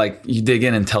you got to like, you dig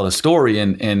in and tell a story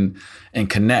and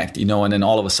connect, and then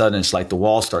all of a sudden it's like the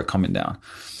walls start coming down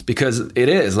because it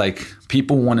is like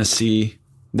people want to see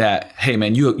that, hey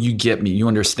man, you get me, you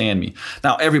understand me.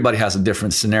 Now everybody has a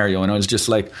different scenario, and it's just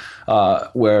like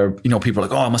where people are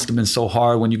like, oh, it must have been so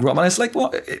hard when you grew up, and it's like,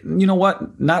 well, you know what?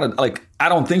 I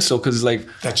don't think so, because like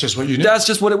that's just what you knew. That's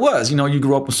just what it was. You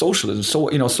grew up with socialism,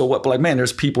 so what? But like, man,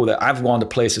 there's people that I've gone to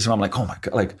places and I'm like, oh my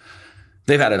god, like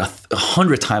they've had it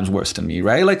 100 times worse than me,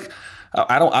 right? Like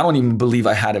I don't even believe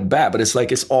I had it bad, but it's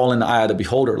like it's all in the eye of the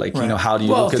beholder. Like right. How do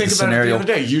you look at the scenario? Think about it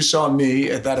the other day. You saw me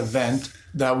at that event.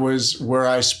 That was where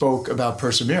I spoke about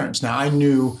perseverance. Now, I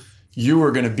knew you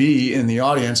were going to be in the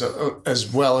audience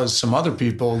as well as some other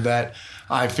people that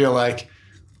I feel like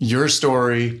your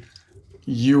story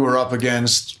you were up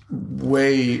against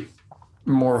way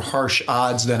more harsh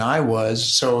odds than I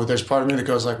was. So there's part of me that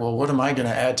goes like, well, what am I going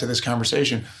to add to this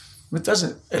conversation? It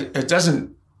doesn't,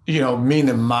 mean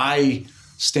that my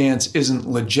stance isn't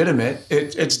legitimate.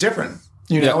 It's different.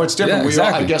 It's different. Yeah,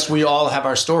 exactly. I guess we all have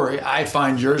our story. I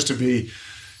find yours to be,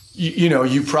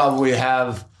 you probably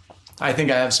have, I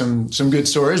think I have some good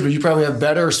stories, but you probably have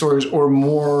better stories or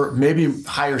more, maybe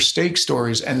higher stake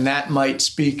stories. And that might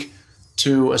speak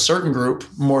to a certain group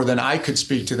more than I could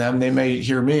speak to them. They may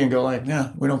hear me and go like,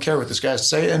 yeah, we don't care what this guy has to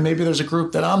say. And maybe there's a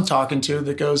group that I'm talking to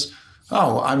that goes,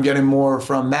 oh, I'm getting more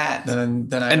from Matt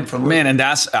than I am from Luke. Man, and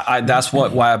that's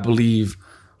why I believe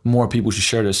more people should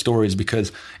share their stories,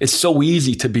 because it's so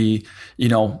easy to be,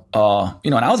 and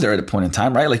I was there at a point in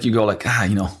time, right? Like you go like,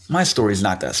 my story's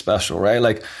not that special, right?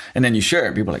 Like, and then you share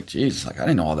it. People are like, geez, like I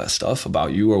didn't know all that stuff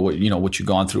about you or what you've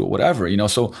gone through or whatever,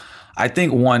 So I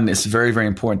think one, it's very, very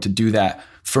important to do that.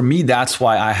 For me, that's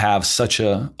why I have such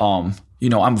a,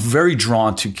 I'm very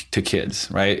drawn to kids,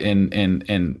 right?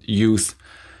 And youth.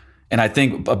 And I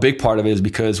think a big part of it is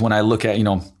because when I look at,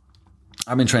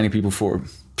 I've been training people for,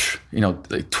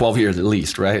 like 12 years at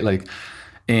least, right? Like,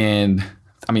 and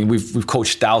I mean, we've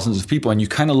coached thousands of people, and you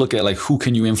kind of look at like, who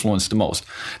can you influence the most?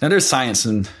 Now there's science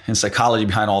and psychology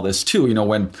behind all this too.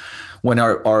 When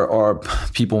are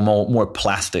people more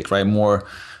plastic, right? More,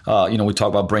 we talk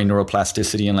about brain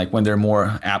neuroplasticity and like when they're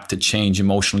more apt to change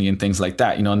emotionally and things like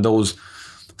that, in those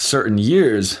certain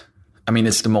years, I mean,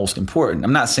 it's the most important.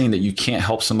 I'm not saying that you can't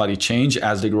help somebody change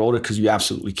as they grow older, because you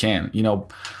absolutely can,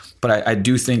 but I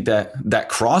do think that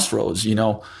crossroads,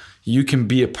 you can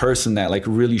be a person that like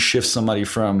really shifts somebody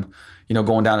from,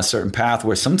 going down a certain path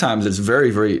where sometimes it's very,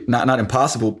 very, not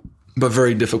impossible, but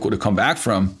very difficult to come back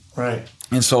from. Right.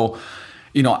 And so,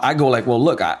 I go like, well,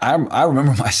 look, I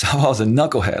remember myself, I was a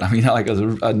knucklehead. I mean, like I was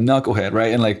a knucklehead,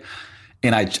 right?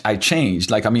 And I changed.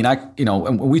 Like, I mean,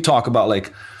 and we talk about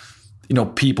like,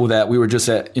 people that we were just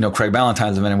at, Craig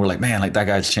Ballantyne's event, and we're like, man, like that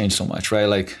guy's changed so much, right?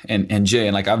 Like, and Jay,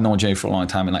 and like I've known Jay for a long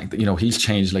time, and like, he's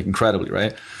changed like incredibly,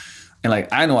 right? And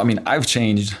like, I've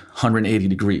changed 180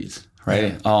 degrees,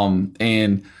 right? Yeah.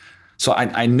 And so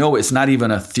I know it's not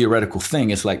even a theoretical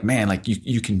thing. It's like, man, like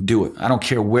you can do it. I don't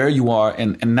care where you are.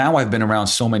 And now I've been around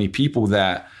so many people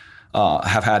that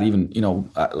have had even,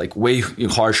 like way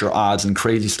harsher odds and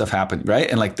crazy stuff happen, right?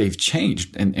 And like they've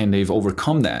changed and they've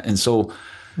overcome that. And so,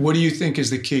 what do you think is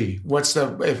the key?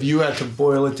 If you had to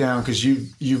boil it down, because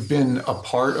you've been a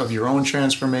part of your own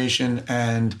transformation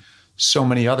and so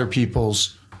many other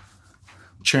people's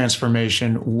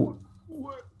transformation,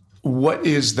 what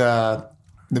is the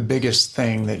biggest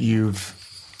thing that you've...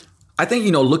 I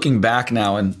think, looking back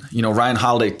now, and, Ryan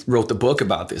Holiday wrote the book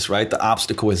about this, right? The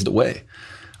obstacle is the way.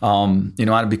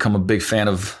 I've become a big fan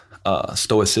of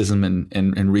Stoicism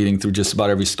and reading through just about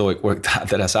every Stoic work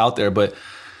that's out there. But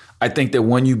I think that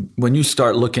when you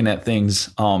start looking at things,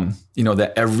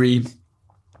 that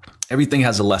everything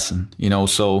has a lesson,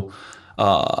 So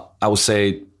I would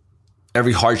say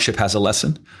every hardship has a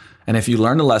lesson. And if you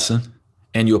learn the lesson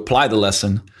and you apply the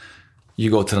lesson, you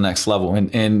go to the next level.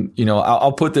 And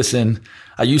I'll put this in.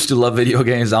 I used to love video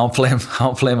games. I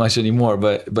don't play much anymore,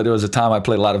 but there was a time I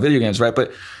played a lot of video games, right?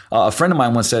 But a friend of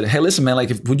mine once said, hey, listen, man, like,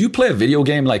 would you play a video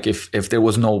game like if there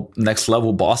was no next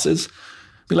level bosses?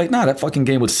 Be like, nah, that fucking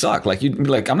game would suck. Like, you'd be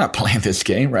like, I'm not playing this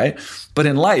game, right? But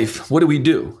in life, what do we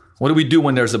do? What do we do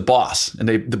when there's a boss and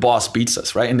the boss beats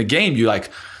us, right? In the game, you're like,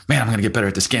 man, I'm going to get better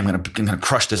at this game. I'm going to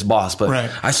crush this boss. But right.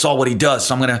 I saw what he does,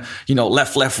 so I'm going to,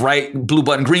 left, right, blue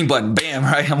button, green button, bam,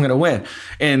 right? I'm going to win.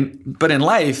 But in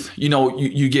life,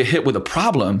 you get hit with a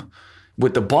problem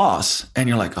with the boss, and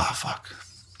you're like, oh, fuck.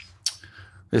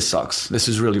 This sucks. This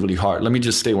is really, really hard. Let me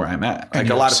just stay where I'm at. Like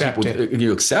a lot of people,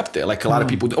 you accept it. Like a lot of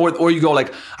people, or you go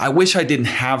like, I wish I didn't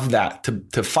have that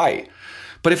to fight.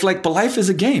 But life is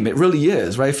a game. It really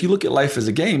is, right? If you look at life as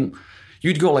a game,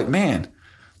 you'd go like, man,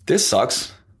 this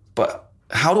sucks. But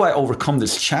how do I overcome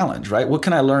this challenge, right? What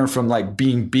can I learn from like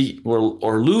being beat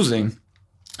or losing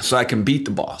so I can beat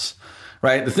the boss,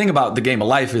 right? The thing about the game of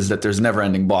life is that there's never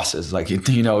ending bosses. Like, it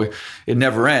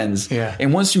never ends. Yeah.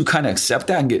 And once you kind of accept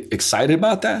that and get excited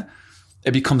about that,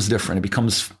 it becomes different. It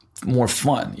becomes more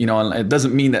fun, and it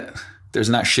doesn't mean that there's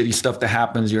not shitty stuff that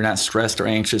happens. You're not stressed or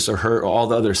anxious or hurt or all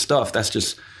the other stuff. That's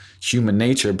just human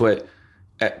nature. But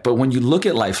when you look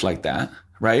at life like that,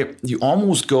 right, you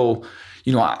almost go,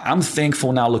 I'm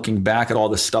thankful now looking back at all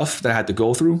the stuff that I had to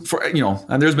go through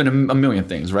and there's been a million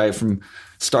things, right? From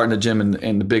starting the gym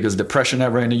in the biggest depression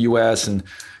ever in the US and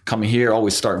coming here,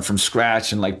 always starting from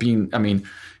scratch and like being,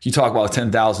 you talk about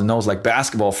 10,000 no's, like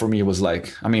basketball for me was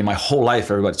like, my whole life,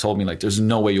 everybody told me like, there's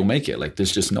no way you'll make it. Like,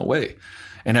 there's just no way.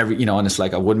 and and it's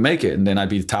like I wouldn't make it, and then I'd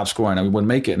be the top scorer, and I wouldn't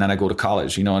make it, and then I go to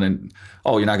college, and then,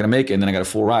 oh, you're not going to make it, and then I got a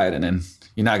full ride, and then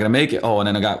you're not going to make it, oh, and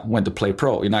then I went to play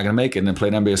pro, you're not going to make it, and then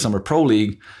played NBA Summer Pro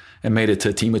League, and made it to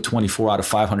a team of 24 out of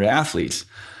 500 athletes,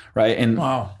 right? And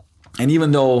wow. And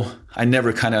even though I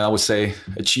never kind of, I would say,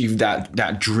 achieved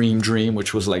that dream,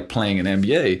 which was like playing in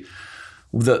NBA,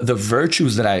 the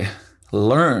virtues that I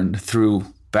learned through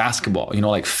basketball,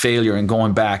 like failure and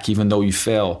going back, even though you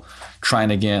fail,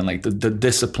 trying again, like the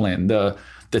discipline, the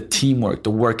teamwork,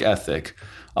 the work ethic,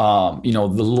 the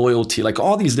loyalty, like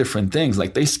all these different things,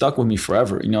 like they stuck with me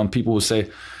forever, and people would say,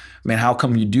 man, how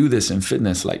come you do this in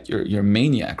fitness? Like you're a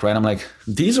maniac, right? I'm like,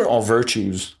 these are all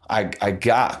virtues I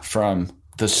got from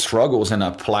the struggles and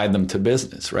applied them to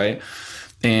business, right?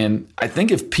 And I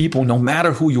think if people, no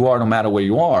matter who you are, no matter where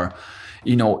you are,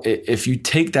 if you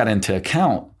take that into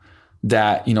account,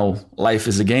 that, life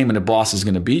is a game and the boss is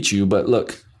going to beat you. But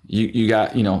look, you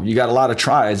got a lot of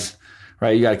tries,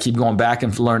 right? You got to keep going back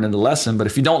and learning the lesson. But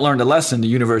if you don't learn the lesson, the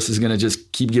universe is going to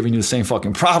just keep giving you the same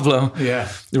fucking problem.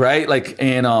 Yeah. Right. Like,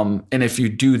 and if you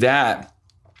do that,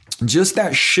 just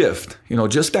that shift,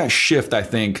 I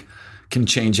think can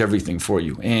change everything for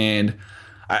you. And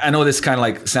I know this kind of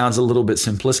like sounds a little bit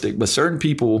simplistic, but certain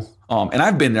people, and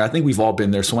I've been there, I think we've all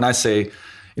been there. So when I say,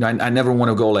 I never want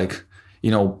to go like,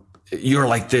 you're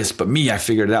like this, but me, I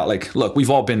figured it out. Like, look, we've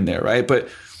all been there, right? But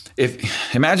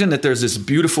imagine that there's this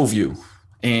beautiful view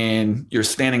and you're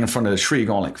standing in front of the tree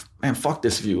going like, man, fuck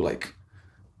this view. Like,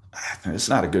 it's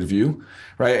not a good view,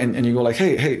 right? And you go like,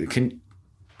 hey, can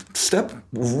step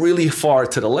really far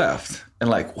to the left and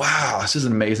like, wow, this is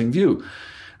an amazing view,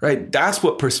 right? That's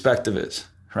what perspective is,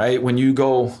 right? When you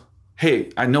go, hey,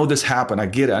 I know this happened. I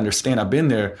get it. I understand. I've been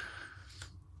there,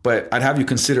 but I'd have you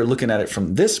consider looking at it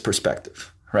from this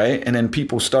perspective, right? And then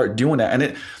people start doing that.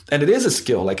 And it is a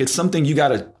skill. Like it's something you got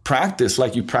to practice,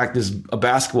 like you practice a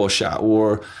basketball shot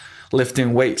or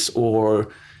lifting weights or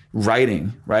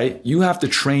writing, right? You have to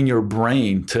train your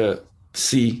brain to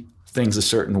see things a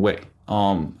certain way.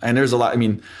 And there's a lot,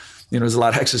 there's a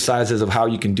lot of exercises of how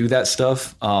you can do that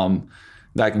stuff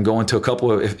that I can go into a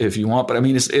couple of if you want. But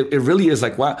it really is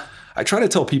like, wow. I try to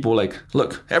tell people like,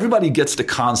 look, everybody gets the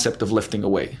concept of lifting a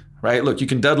weight, right? Look, you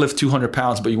can deadlift 200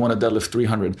 pounds, but you want to deadlift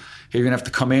 300. You're going to have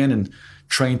to come in and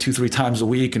train 2-3 times a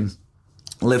week and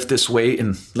lift this weight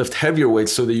and lift heavier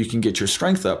weights so that you can get your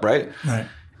strength up, right? Right.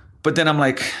 But then I'm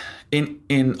like,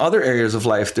 in other areas of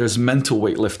life, there's mental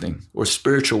weightlifting or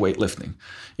spiritual weightlifting,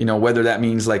 whether that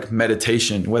means like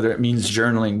meditation, whether it means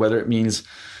journaling, whether it means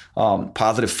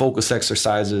positive focus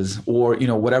exercises or,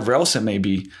 whatever else it may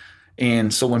be.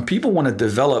 And so when people want to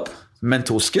develop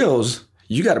mental skills,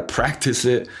 you got to practice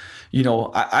it.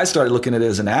 I started looking at it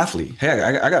as an athlete. Hey,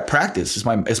 I got practice.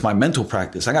 It's my mental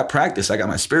practice. I got practice. I got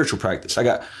my spiritual practice. I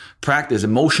got practice,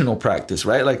 emotional practice,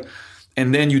 right? Like,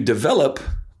 and then you develop,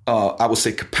 I would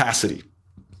say capacity,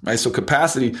 right? So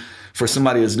capacity for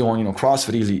somebody that's doing,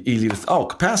 CrossFit, easy to,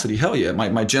 capacity. Hell yeah.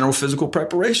 My general physical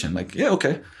preparation. Like, yeah,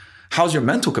 okay. How's your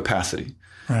mental capacity?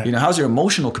 Right. How's your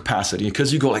emotional capacity?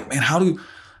 Because you go like, man,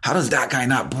 how does that guy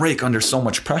not break under so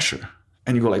much pressure?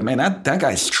 And you go like, man, that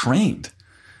guy's trained,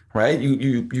 right?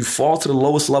 You fall to the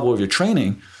lowest level of your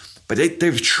training, but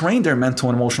they've trained their mental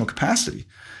and emotional capacity.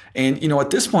 And, at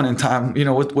this point in time,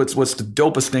 what's the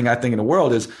dopest thing I think in the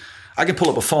world is I can pull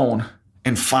up a phone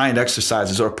and find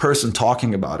exercises or a person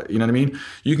talking about it. You know what I mean?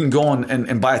 You can go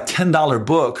and buy a $10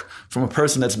 book from a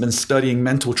person that's been studying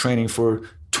mental training for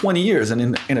 20 years. And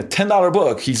in a $10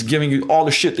 book, he's giving you all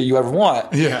the shit that you ever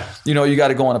want. Yeah. You got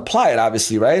to go and apply it,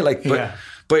 obviously, right? Like,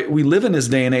 but we live in this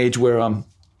day and age where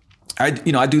I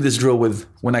do this drill with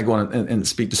when I go and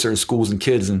speak to certain schools and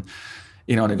kids, and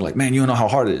they go like, man, you don't know how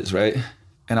hard it is, right?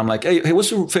 And I'm like, hey,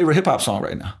 what's your favorite hip hop song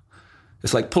right now?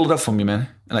 It's like, pull it up for me, man.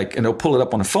 And they'll pull it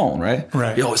up on the phone, right?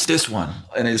 Right. Yo, it's this one,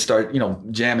 and they start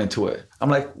jamming to it. I'm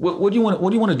like, what do you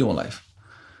want to do in life?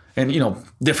 And,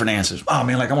 different answers. Oh,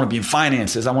 man, like I want to be in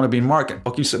finances. I want to be in marketing.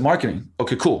 Okay, you said marketing.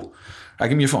 Okay, cool. All right,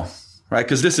 give me your phone, right?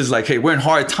 Because this is like, hey, we're in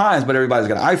hard times, but everybody's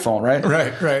got an iPhone, right?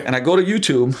 Right. And I go to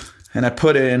YouTube and I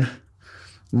put in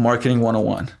marketing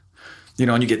 101,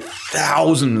 and you get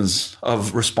thousands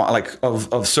of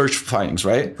of search findings,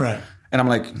 right? Right. And I'm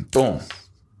like, boom,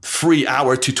 free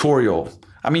hour tutorial.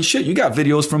 Shit, you got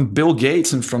videos from Bill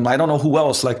Gates and from I don't know who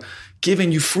else, like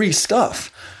giving you free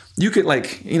stuff. You could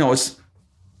it's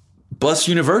Bus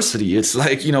University. It's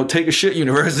like, take a shit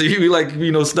university. You like,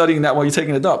 studying that while you're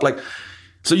taking a dump. Like,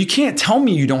 so you can't tell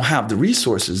me you don't have the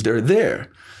resources. They're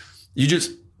there. You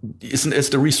just, it's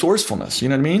the resourcefulness. You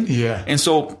know what I mean? Yeah. And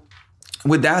so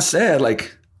with that said,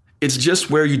 like, it's just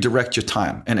where you direct your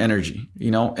time and energy,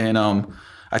 and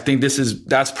I think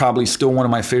that's probably still one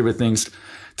of my favorite things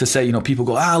to say, you know, people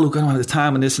go, Luka, I don't have the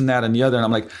time and this and that and the other. And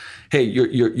I'm like, hey,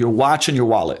 you're watching your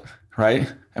wallet,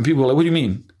 right? And people are like, what do you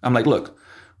mean? I'm like, look,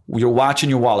 you're watching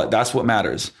your wallet. That's what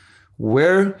matters.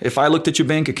 If I looked at your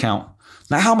bank account,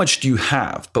 not how much do you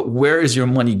have, but where is your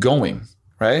money going,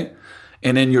 right?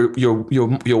 And then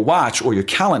your watch or your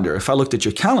calendar, if I looked at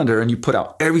your calendar and you put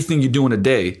out everything you do in a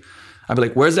day, I'd be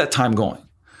like, where's that time going?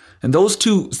 And those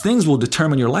two things will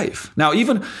determine your life. Now,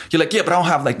 even you're like, yeah, but I don't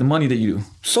have like the money that you do.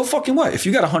 So fucking what? If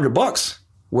you got $100,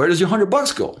 where does your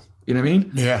 $100 go? You know what I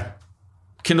mean? Yeah.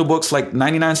 Kindle books like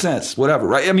 99 cents, whatever,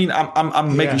 right? I mean,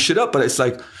 I'm making shit up, but it's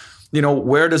like, you know,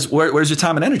 where's your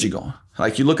time and energy going?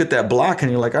 Like you look at that block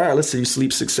and you're like, all right, let's say you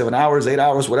sleep 6, 7 hours, 8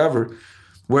 hours, whatever.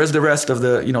 Where's the rest of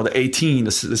the, you know, the 18,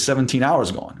 the 17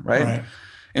 hours going, right?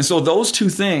 And so those two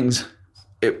things,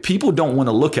 people don't want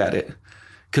to look at it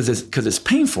because it's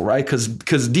painful, right?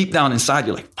 Because deep down inside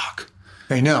you're like, fuck.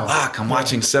 They know. Fuck, I'm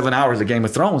watching 7 hours of Game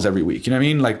of Thrones every week. You know what I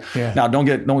mean? Like, now don't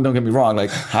get me wrong.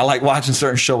 Like, I like watching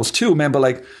certain shows too, man. But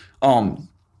like,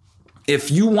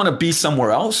 if you want to be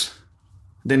somewhere else,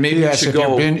 then maybe you should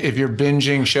go. If you're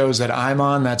binging shows that I'm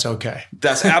on, that's okay.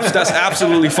 That's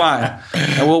absolutely fine.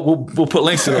 And we'll put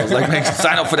links to those. Like,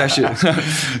 sign up for that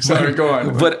shit. Sorry, go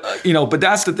on. But but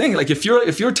that's the thing. Like, if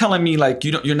you're telling me like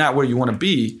you're not where you want to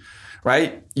be,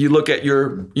 right? You look at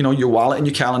your wallet and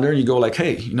your calendar and you go like,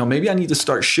 hey, you know, maybe I need to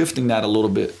start shifting that a little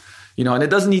bit. You know, and it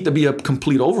doesn't need to be a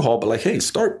complete overhaul, but like, hey,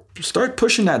 start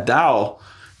pushing that dial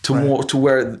to more to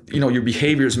where, you know, your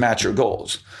behaviors match your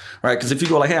goals. Right? Because if you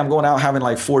go like, hey, I'm going out having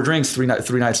like 4 drinks three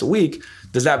nights a week,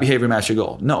 does that behavior match your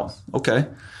goal? No. Okay.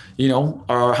 You know,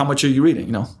 or how much are you reading?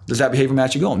 You know, does that behavior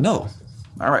match your goal? No.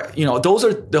 All right. You know, those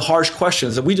are the harsh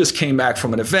questions. And we just came back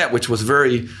from an event, which was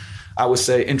very, I would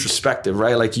say, introspective,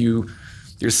 right? Like you're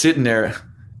sitting there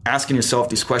asking yourself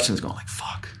these questions going like,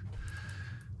 fuck.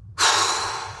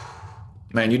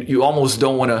 Man, you almost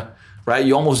don't want to, right?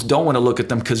 You almost don't want to look at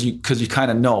them because you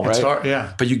kind of know, right? It's hard,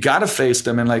 yeah. But you got to face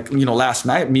them. And like, you know, last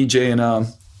night, me, Jay, and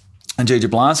Jay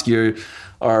Jablonski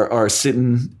are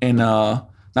sitting in, not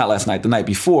last night, the night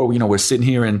before, you know, we're sitting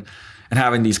here and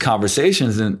having these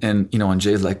conversations and, you know, and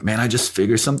Jay's like, man, I just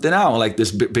figured something out, like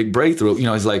this big breakthrough, you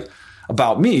know, he's like,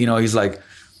 about me, you know, he's like,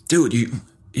 dude,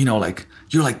 you know, like,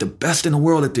 you're like the best in the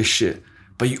world at this shit,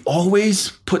 but you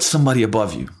always put somebody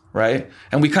above you. Right.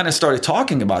 And we kind of started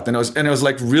talking about that. And it was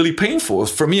like really painful.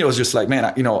 For me, it was just like, man,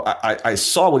 I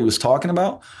saw what he was talking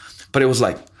about, but it was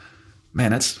like,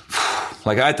 man, that's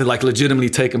like, I had to like legitimately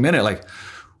take a minute, like,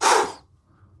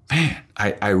 man,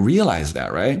 I realized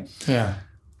that. Right. Yeah.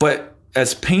 But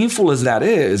as painful as that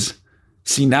is,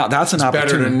 see, now that's an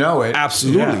opportunity. Better to know it.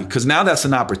 Absolutely. Because now that's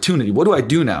an opportunity. What do I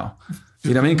do now?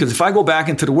 You know what I mean? Because if I go back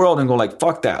into the world and go like,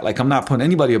 fuck that, like I'm not putting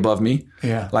anybody above me.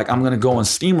 Yeah. Like I'm going to go and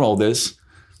steamroll this.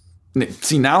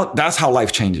 See, now that's how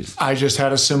life changes. I just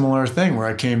had a similar thing where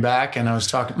I came back and I was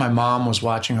talking. My mom was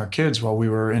watching our kids while we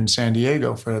were in San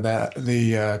Diego for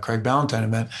the Craig Ballantyne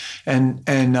event,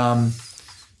 and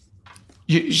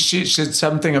she said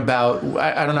something about,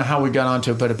 I don't know how we got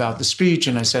onto it, but about the speech.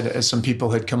 And I said some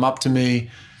people had come up to me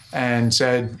and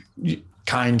said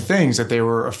kind things, that they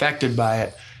were affected by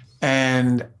it,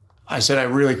 and I said I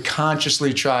really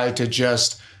consciously try to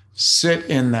just sit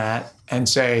in that and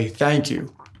say thank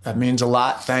you. That means a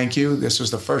lot. Thank you. This was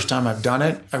the first time I've done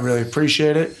it. I really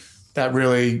appreciate it. That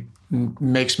really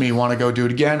makes me want to go do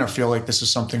it again or feel like this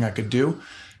is something I could do.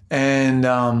 And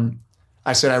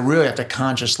I said, I really have to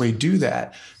consciously do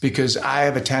that because I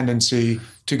have a tendency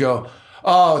to go,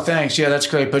 oh, thanks. Yeah, that's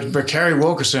great. But Carrie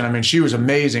Wilkerson, I mean, she was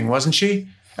amazing, wasn't she?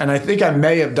 And I think I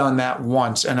may have done that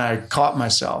once and I caught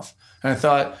myself. And I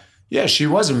thought, yeah, she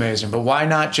was amazing. But why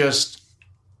not just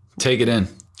take it in?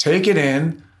 Take it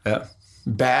in. Yeah.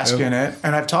 Bask in it.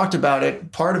 And I've talked about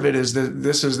it. Part of it is that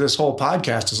this whole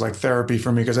podcast is like therapy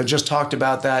for me because I just talked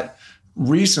about that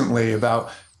recently about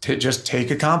just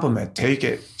take a compliment, take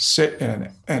it, sit in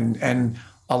it and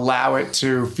allow it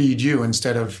to feed you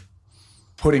instead of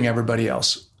putting everybody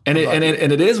else. And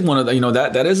it is one of the, you know,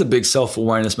 that is a big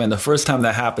self-awareness, man. The first time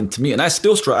that happened to me, and I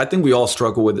still struggle, I think we all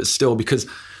struggle with it still because,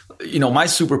 you know, my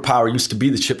superpower used to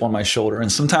be the chip on my shoulder.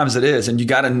 And sometimes it is. And you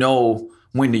got to know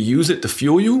when to use it to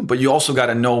fuel you, but you also got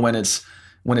to know when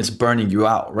it's burning you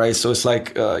out, right? So it's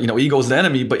like, you know, ego's the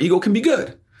enemy, but ego can be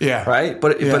good, yeah, right?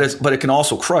 But it can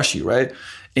also crush you, right?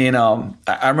 And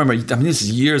I remember, I mean, this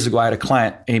is years ago. I had a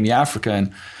client, Amy Africa,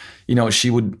 and you know, she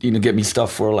would, you know, get me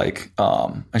stuff for like,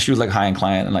 and she was like a high-end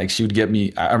client, and like she would get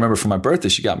me. I remember for my birthday,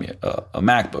 she got me a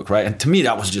MacBook, right? And to me,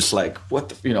 that was just like, what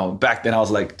the, you know, back then I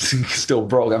was like still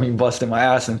broke. I mean, busting my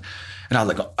ass, and I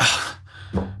was like, oh,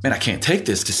 man, I can't take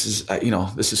this. This is, you know,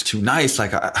 this is too nice.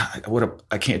 Like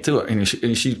I can't do it.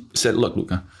 And she said, look,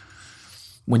 Luka,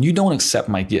 when you don't accept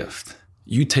my gift,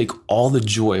 you take all the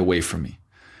joy away from me,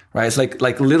 right? It's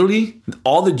like literally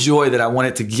all the joy that I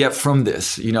wanted to get from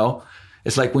this, you know?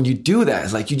 It's like when you do that,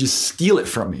 it's like you just steal it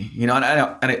from me, you know?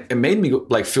 And it made me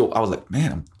like feel, I was like,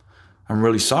 man, I'm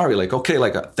really sorry. Like, okay,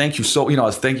 like, thank you so,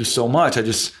 thank you so much.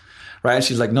 Right? And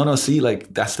she's like, no, see,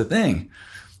 like, that's the thing.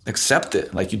 Accept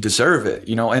it. Like, you deserve it,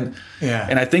 And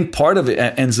I think part of it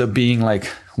ends up being like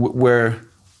where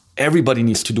everybody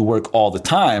needs to do work all the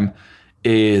time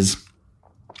is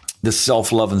the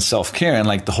self-love and self-care, and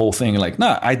like the whole thing, like,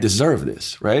 nah, I deserve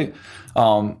this, right?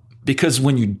 Because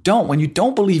when you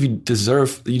don't believe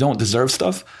you don't deserve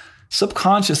stuff,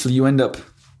 subconsciously you end up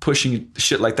pushing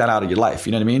shit like that out of your life.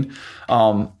 You know what I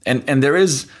mean? And there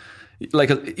is like,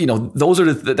 those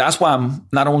are that's why I'm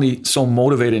not only so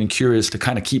motivated and curious to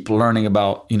kind of keep learning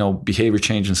about, behavior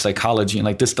change and psychology. And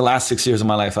like the last 6 years of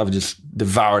my life, I've just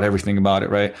devoured everything about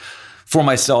it, right? For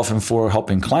myself and for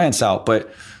helping clients out.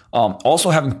 But also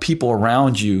having people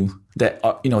around you that,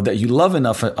 that you love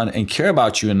enough and care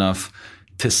about you enough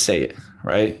to say it,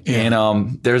 right? Yeah.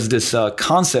 And there's this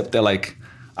concept that like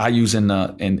I use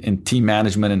in team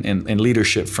management and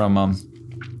leadership from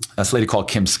this lady called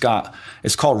Kim Scott.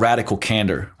 It's called Radical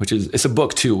Candor, it's a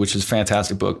book too, which is a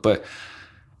fantastic book. But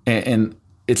and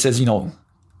it says,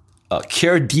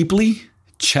 care deeply,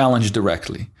 challenge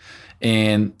directly.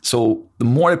 And so the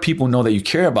more that people know that you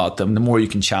care about them, the more you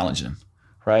can challenge them,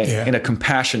 right? Yeah. In a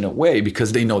compassionate way,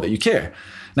 because they know that you care.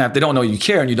 Now, if they don't know you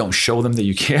care and you don't show them that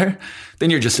you care, then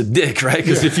you're just a dick, right?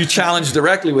 Because if you challenge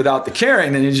directly without the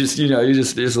caring, then you're just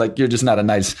not a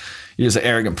nice, you're just an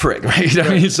arrogant prick, right? You know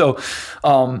what I mean? So,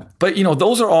 but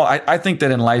those are all, I think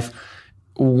that in life,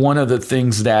 one of the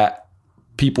things that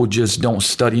people just don't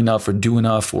study enough or do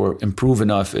enough or improve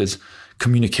enough is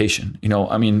communication.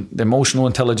 The emotional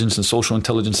intelligence and social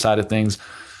intelligence side of things.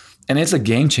 And it's a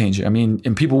game changer.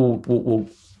 And people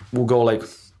will go like,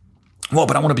 well,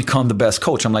 but I want to become the best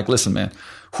coach. I'm like, listen, man,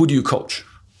 who do you coach?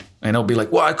 And they'll be like,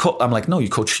 well, I'm like, no, you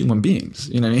coach human beings.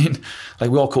 You know what I mean?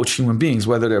 Like, we all coach human beings,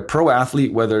 whether they're a pro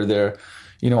athlete, whether they're,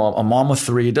 a mom of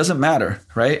three, it doesn't matter,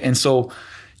 right? And so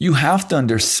you have to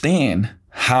understand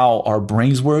how our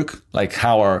brains work, like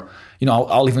how our,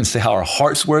 I'll even say how our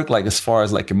hearts work, like as far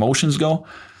as like emotions go,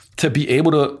 to be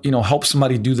able to, help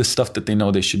somebody do the stuff that they know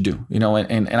they should do,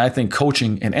 and I think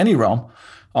coaching in any realm,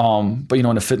 but,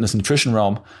 in the fitness nutrition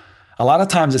realm, a lot of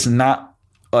times it's not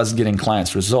us getting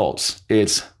clients results.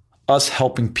 It's us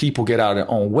helping people get out of their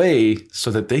own way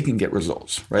so that they can get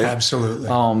results, right? Absolutely.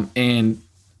 And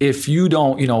if you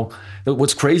don't,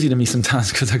 what's crazy to me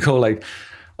sometimes, because I go like,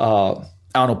 I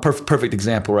don't know, perfect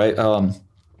example, right?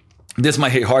 This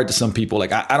might hit hard to some people.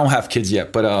 Like I don't have kids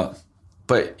yet, but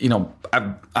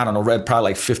I've, I don't know, read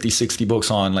probably like 50, 60 books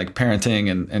on like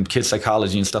parenting and kid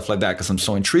psychology and stuff like that, because I'm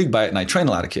so intrigued by it, and I train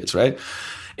a lot of kids, right?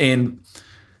 And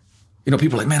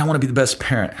people are like, man, I want to be the best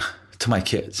parent to my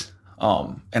kids.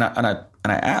 And I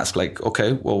ask like,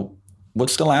 okay, well,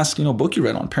 what's the last, book you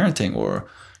read on parenting or,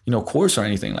 course or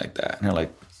anything like that? And they're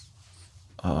like,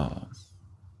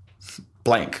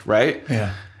 blank, right?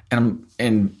 Yeah. And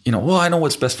well, I know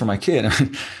what's best for my kid.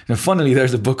 And funnily,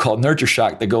 there's a book called Nurture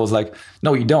Shock that goes like,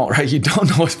 no, you don't, right? You don't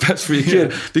know what's best for your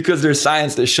kid, because there's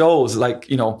science that shows like,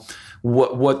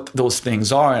 what those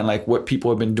things are and like what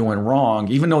people have been doing wrong,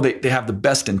 even though they have the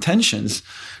best intentions,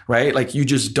 right? Like you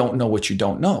just don't know what you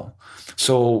don't know.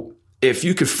 So if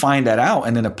you could find that out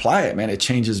and then apply it, man, it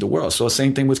changes the world. So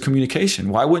same thing with communication.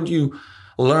 Why wouldn't you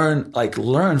learn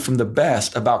from the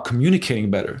best about communicating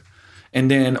better? And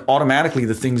then automatically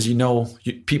the things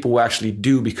people will actually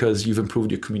do because you've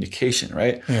improved your communication,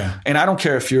 right? Yeah. And I don't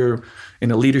care if you're in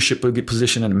a leadership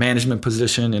position, in a management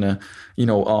position, in a,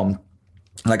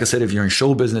 like I said, if you're in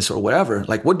show business or whatever,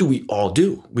 like what do we all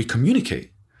do? We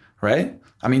communicate, right?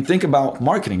 Think about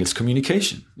marketing. It's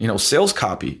communication. Sales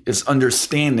copy is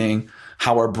understanding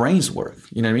how our brains work.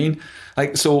 You know what I mean?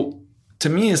 Like, so to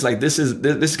me, it's like, this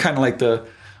is kind of like the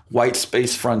white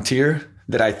space frontier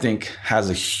that I think has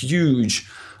a huge,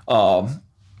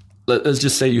 let's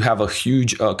just say you have a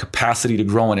huge capacity to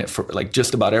grow in it for like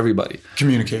just about everybody.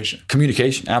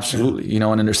 Communication, absolutely.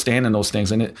 Yeah. And understanding those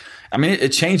things. And it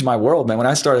changed my world, man. When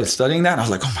I started studying that, I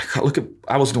was like, oh my God,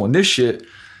 I was doing this shit.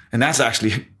 And that's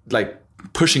actually like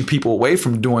pushing people away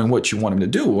from doing what you want them to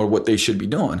do or what they should be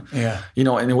doing. Yeah.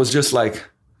 And it was just like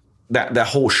that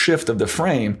whole shift of the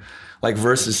frame, like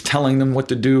versus telling them what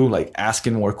to do, like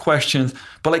asking more questions.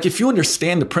 But like if you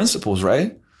understand the principles,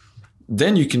 right,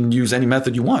 then you can use any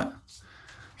method you want.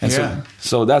 And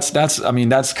so that's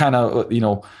kind of,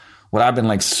 what I've been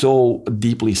like so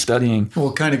deeply studying. Well,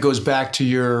 it kind of goes back to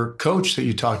your coach that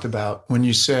you talked about when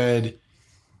you said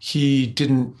he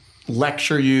didn't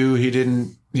lecture you. He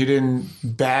didn't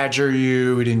badger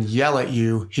you. He didn't yell at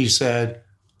you. He said,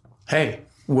 hey,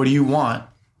 what do you want?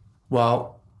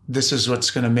 Well, this is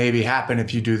what's going to maybe happen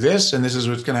if you do this, and this is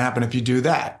what's going to happen if you do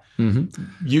that. Mm-hmm.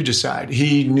 You decide.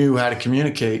 He knew how to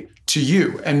communicate to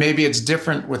you, and maybe it's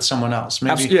different with someone else.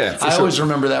 Maybe I always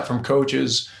remember that from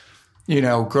coaches,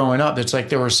 growing up. It's like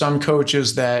there were some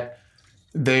coaches that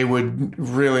they would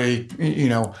really,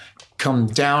 come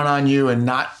down on you and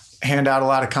not hand out a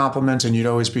lot of compliments, and you'd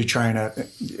always be trying to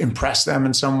impress them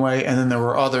in some way. And then there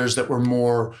were others that were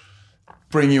more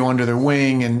bring you under their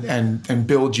wing and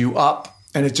build you up.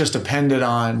 And it just depended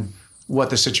on what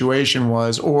the situation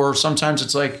was. Or sometimes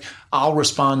it's like, I'll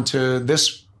respond to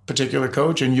this particular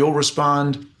coach and you'll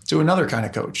respond to another kind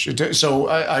of coach. So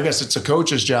I guess it's a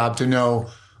coach's job to know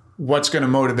what's going to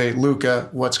motivate Luka,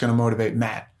 what's going to motivate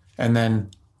Matt. And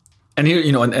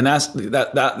here, and that's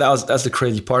the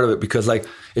crazy part of it, because like,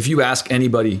 if you ask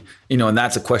anybody, and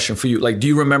that's a question for you, like, do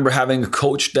you remember having a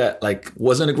coach that like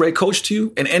wasn't a great coach to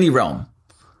you in any realm?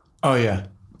 Oh yeah.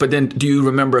 But then do you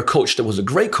remember a coach that was a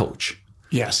great coach?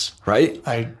 Yes. Right?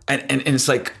 And it's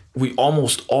like, we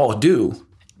almost all do.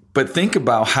 But think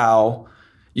about how,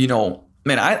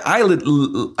 man,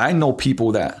 I know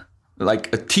people that,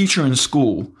 like, a teacher in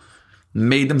school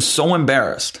made them so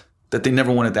embarrassed that they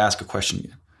never wanted to ask a question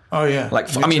again. Oh yeah. Like,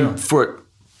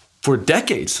 for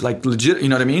decades, like, legit, you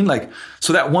know what I mean? Like,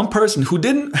 so that one person who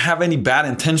didn't have any bad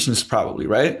intentions probably,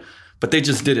 right? But they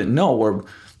just didn't know, or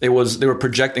they were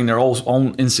projecting their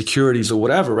own insecurities or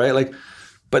whatever, right? Like,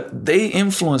 but they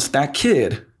influenced that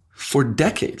kid for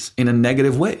decades in a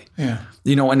negative way. Yeah.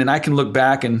 And then I can look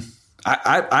back, and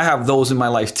I have those in my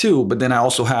life too, but then I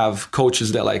also have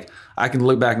coaches that, like, I can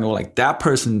look back and go, like, that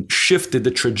person shifted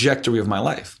the trajectory of my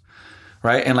life.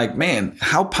 Right. And like, man,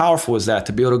 how powerful is that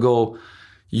to be able to go,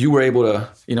 you were able to,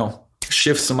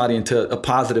 shift somebody into a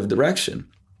positive direction.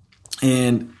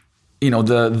 And,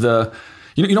 the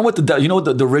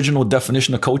original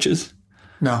definition of coach is?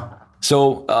 No.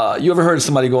 So you ever heard of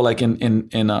somebody go like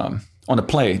on a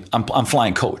plane, I'm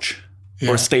flying coach,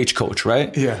 or stage coach,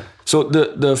 right? Yeah. So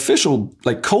the official,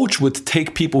 like, coach would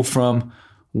take people from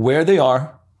where they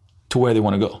are to where they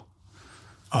want to go.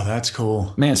 Oh, that's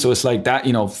cool. Man, so it's like that,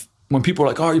 when people are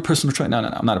like, oh, are you a personal trainer? No,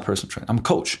 I'm not a personal trainer. I'm a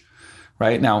coach,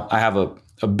 right? Now, I have a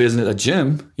business, a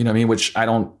gym, which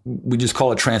we just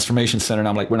call it transformation center. And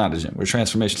I'm like, we're not a gym, we're a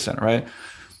transformation center, right?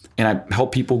 And I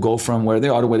help people go from where they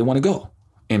are to where they want to go.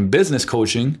 In business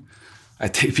coaching, I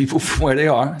take people from where they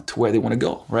are to where they want to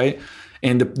go, right?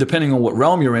 And depending on what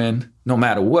realm you're in, no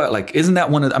matter what, like, isn't that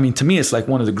to me, it's like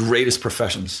one of the greatest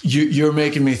professions. You're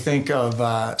making me think of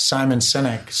Simon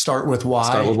Sinek, Start With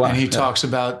Why. And he talks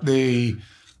about if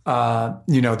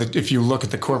you look at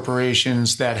the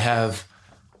corporations that have,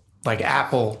 like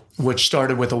Apple, which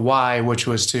started with a Y, which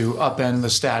was to upend the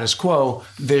status quo,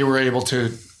 they were able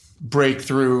to break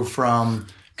through from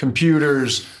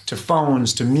computers to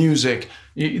phones to music.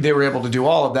 They were able to do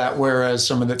all of that, whereas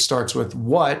someone that starts with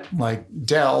what, like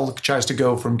Dell, tries to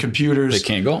go from computers they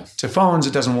can't go to phones,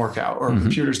 it doesn't work out, or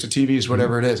computers to TVs,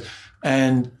 whatever it is.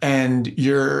 And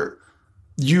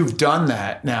you've done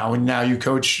that now, and now you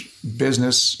coach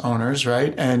business owners,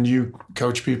 right? And you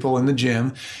coach people in the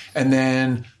gym. And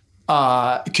then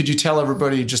could you tell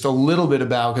everybody just a little bit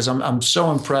about, because I'm so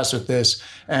impressed with this,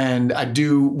 and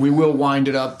we will wind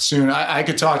it up soon. I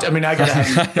could talk, I got to have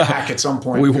you back at some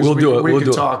point. We'll do it. We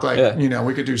could talk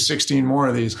we could do 16 more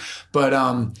of these, but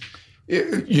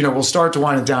we'll start to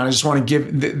wind it down. I just want to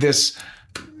give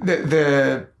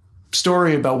the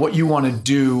story about what you want to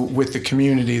do with the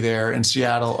community there in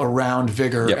Seattle around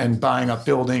Vigor and buying up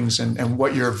buildings, and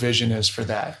what your vision is for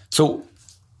that. So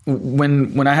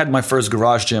when I had my first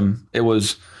garage gym, it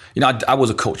was, I was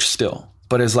a coach still,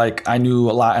 but it's like I knew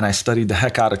a lot, and I studied the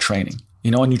heck out of training,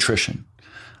 and nutrition.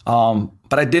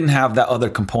 But I didn't have that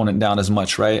other component down as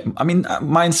much, right?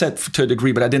 Mindset to a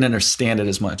degree, but I didn't understand it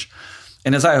as much.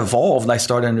 And as I evolved, I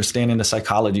started understanding the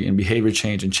psychology and behavior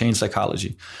change and change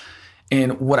psychology.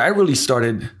 And what I really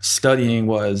started studying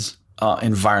was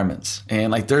environments.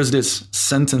 And like, there's this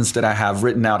sentence that I have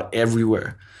written out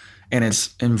everywhere, and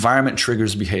it's environment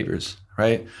triggers behaviors,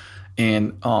 right?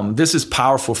 And this is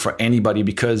powerful for anybody,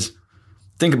 because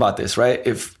think about this, right?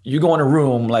 If you go in a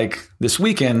room like this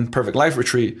weekend, Perfect Life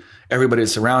Retreat, everybody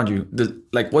that's around you,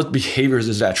 what behaviors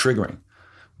is that triggering?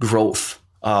 Growth,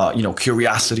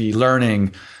 curiosity,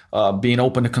 learning, being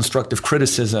open to constructive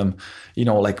criticism,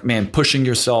 pushing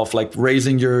yourself, like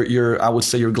raising your I would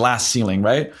say your glass ceiling,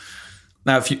 right?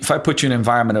 Now, if I put you in an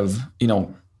environment of,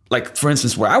 like, for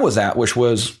instance, where I was at, which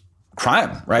was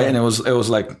crime, right? And it was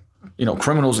like,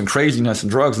 criminals and craziness and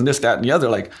drugs and this, that, and the other.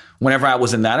 Like, whenever I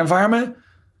was in that environment,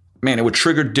 man, it would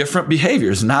trigger different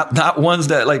behaviors, not ones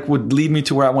that like would lead me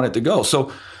to where I wanted to go.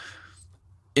 So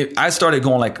I started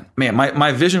going like, man,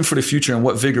 my vision for the future and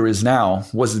what Vigor is now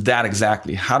was that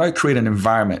exactly. How do I create an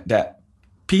environment that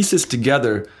pieces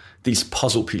together these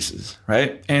puzzle pieces,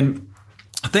 right? And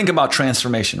think about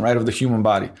transformation, right, of the human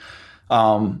body.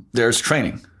 There's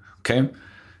training, okay?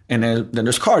 And then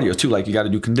there's cardio too, like you got to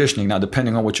do conditioning. Now,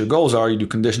 depending on what your goals are, you do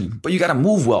conditioning. But you got to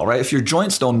move well, right? If your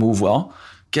joints don't move well,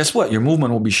 guess what? Your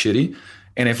movement will be shitty.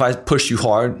 And if I push you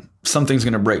hard, something's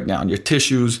going to break down. Your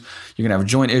tissues, you're going to have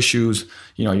joint issues.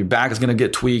 You know, your back is going to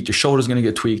get tweaked. Your shoulder's going to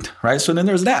get tweaked, right? So then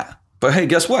there's that. But hey,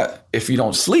 guess what? If you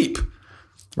don't sleep,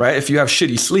 right? If you have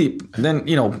shitty sleep, then,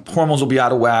 you know, hormones will be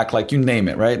out of whack, like you name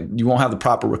it, right? You won't have the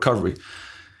proper recovery.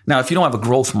 Now, if you don't have a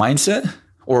growth mindset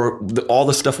or all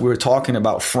the stuff we were talking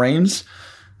about, frames,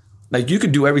 like you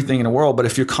could do everything in the world, but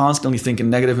if you're constantly thinking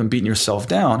negative and beating yourself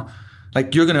down,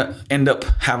 like you're going to end up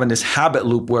having this habit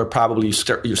loop where probably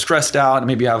you're stressed out and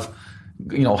maybe have,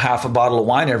 you know, half a bottle of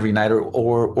wine every night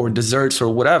or desserts or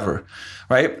whatever,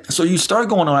 right? So you start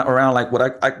going around like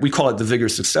what we call it the Vigor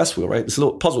success wheel, right? It's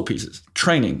little puzzle pieces: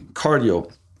 training,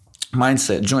 cardio,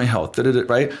 mindset, joint health,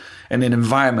 right? And then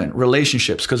environment,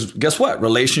 relationships, because guess what?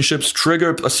 Relationships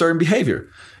trigger a certain behavior.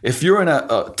 If you're in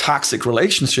a toxic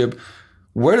relationship,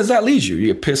 where does that lead you?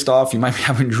 You get pissed off, you might be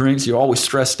having drinks, you're always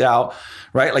stressed out,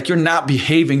 right? Like you're not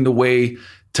behaving the way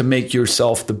to make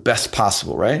yourself the best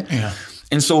possible, right? Yeah.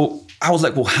 And so I was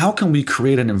like, well, how can we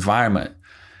create an environment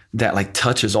that like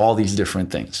touches all these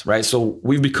different things, right? So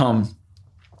we've become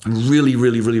really,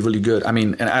 really, really, really good. I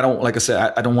mean, and I don't, like I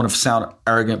said, I don't want to sound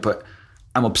arrogant, but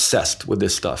I'm obsessed with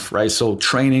this stuff, right? So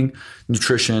training,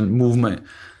 nutrition, movement,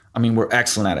 I mean, we're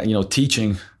excellent at it, you know,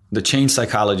 teaching the change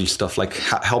psychology stuff, like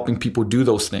helping people do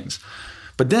those things.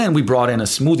 But then we brought in a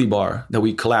smoothie bar that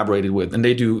we collaborated with, and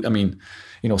they do, I mean,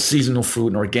 you know, seasonal fruit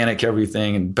and organic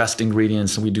everything and best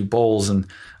ingredients. And we do bowls and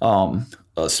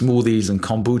smoothies and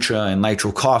kombucha and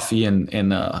nitro coffee and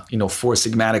you know, Four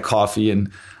Sigmatic coffee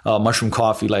and mushroom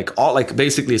coffee, like all, like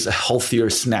basically it's a healthier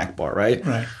snack bar, right?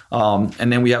 Right.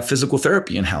 And then we have physical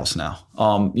therapy in house now.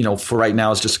 You know, for right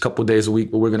now it's just a couple of days a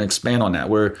week, but we're going to expand on that.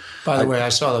 By the way, I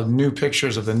saw the new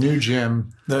pictures of the new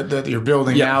gym that you're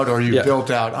building out or you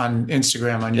built out on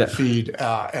Instagram on your feed,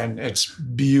 and it's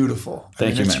beautiful.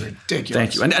 Thank you, it's man.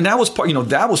 Ridiculous. Thank you. And that was part. You know,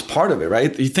 that was part of it,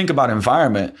 right? You think about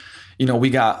environment. You know,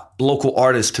 we got local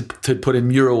artists to put in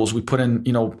murals. We put in,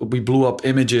 you know, we blew up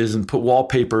images and put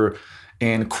wallpaper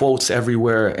and quotes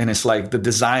everywhere. And it's like the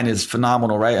design is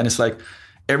phenomenal, right? And it's like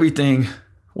everything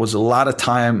was a lot of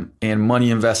time and money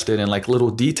invested in like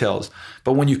little details.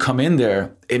 But when you come in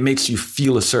there, it makes you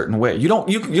feel a certain way. You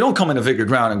don't come into Vigor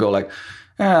Ground and go like,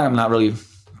 I'm not really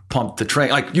pumped to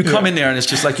train. Like you come in there and it's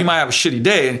just like you might have a shitty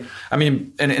day. I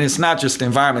mean, and it's not just the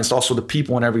environment, it's also the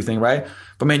people and everything, right?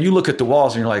 But man, you look at the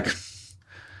walls and you're like,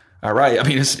 all right. I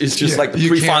mean, it's just like the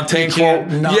Prefontaine quote.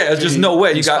 Yeah, it's just no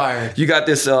way. You got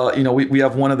this, you know, we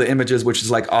have one of the images, which is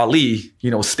like Ali,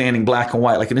 you know, standing black and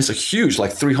white, like, and it's a huge,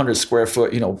 like 300 square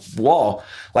foot, you know, wall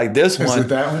like this one. Is it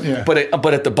that one? Yeah.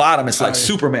 But at the bottom, it's like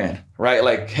Superman, right?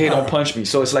 Like, hey, don't punch me.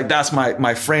 So it's like, that's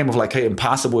my frame of like, hey,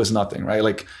 impossible is nothing, right?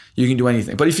 Like you can do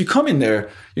anything. But if you come in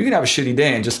there, you can have a shitty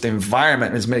day and just the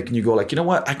environment is making you go like, you know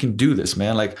what? I can do this,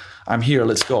 man. Like I'm here.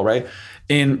 Let's go. Right.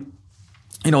 And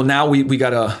you know, now we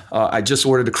got I just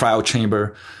ordered a cryo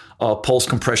chamber, pulse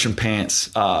compression pants.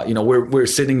 You know, we're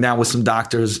sitting down with some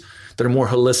doctors that are more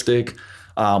holistic.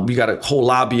 We got a whole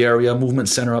lobby area, movement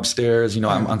center upstairs. You know,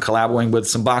 I'm collaborating with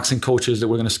some boxing coaches that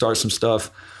we're going to start some stuff.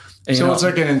 And, so it's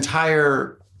like an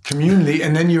entire community,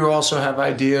 and then you also have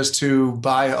ideas to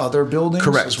buy other buildings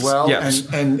as well. Yes.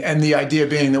 And the idea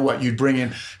being that what you'd bring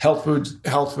in health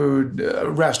food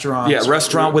restaurants. Yeah,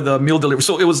 restaurant with a meal delivery.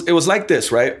 So it was like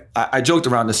this, right? I joked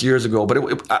around this years ago,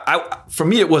 but for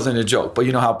me it wasn't a joke. But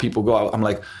you know how people go.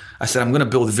 I said I'm going to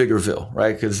build Vigorville,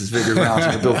 right? Because it's Vigor Grounds,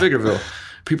 I'm going to build Vigorville.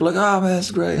 People are like, oh man, that's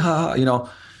great, you know.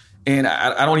 And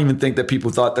I don't even think that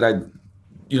people thought that I'd,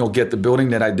 you know, get the building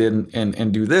that I did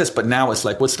and do this. But now it's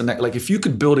like, what's the next? Like, if you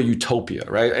could build a utopia,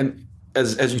 right? And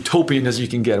as utopian as you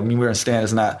can get, I mean, where I stand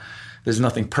is not, there's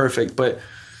nothing perfect. But,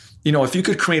 you know, if you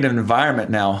could create an environment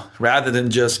now, rather than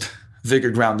just Vigor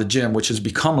Ground, the gym, which has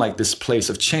become like this place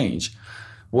of change,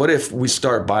 what if we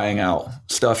start buying out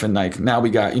stuff and like, now we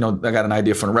got, you know, I got an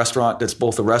idea for a restaurant that's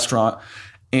both a restaurant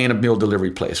and a meal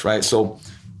delivery place, right? So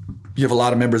you have a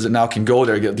lot of members that now can go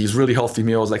there, get these really healthy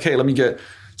meals. Like, hey, let me get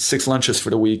 6 lunches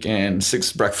for the week and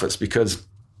 6 breakfasts, because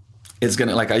it's going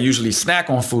to, like, I usually snack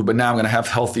on food, but now I'm going to have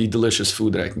healthy, delicious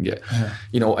food that I can get,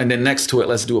 you know, and then next to it,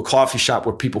 let's do a coffee shop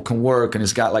where people can work and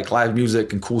it's got like live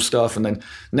music and cool stuff. And then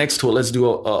next to it, let's do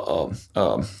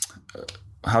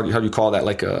how do you call that?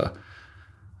 Like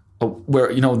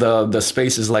where, the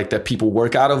space is like that people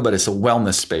work out of, but it's a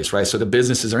wellness space, right? So the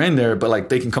businesses are in there, but like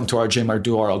they can come to our gym or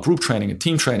do our group training and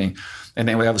team training. And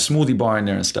then we have a smoothie bar in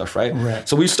there and stuff, right?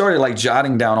 So we started like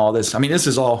jotting down all this. I mean, this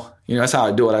is all, that's how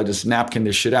I do it. I just napkin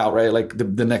this shit out, right? Like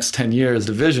the next 10 years,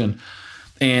 the vision.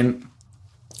 And,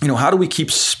 how do we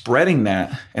keep spreading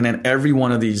that? And then every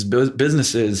one of these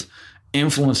businesses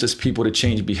influences people to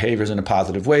change behaviors in a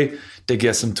positive way that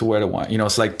gets them to where they want.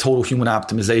 It's like total human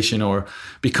optimization or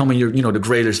becoming your, the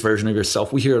greatest version of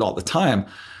yourself. We hear it all the time.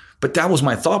 But that was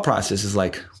my thought process, is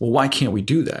like, well, why can't we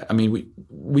do that? I mean,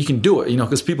 we can do it,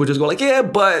 because people just go like, yeah,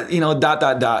 but,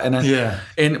 And then,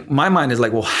 and my mind is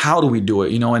like, well, how do we do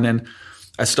it? And then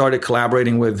I started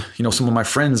collaborating with, some of my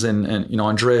friends and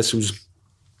Andreas, who's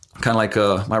kind of like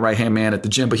my right-hand man at the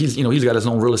gym, but he's got his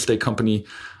own real estate company.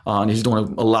 And he's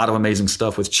doing a lot of amazing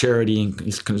stuff with charity. And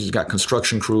he's got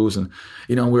construction crews. And,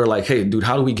 we were like, hey, dude,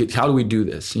 how do we do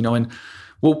this? And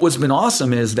what's been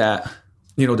awesome is that,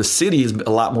 the city is a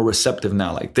lot more receptive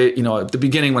now. Like they, at the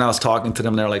beginning when I was talking to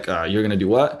them, they're like, you're going to do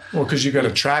what? Well, because you got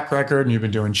a track record and you've been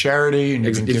doing charity and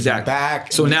you've been giving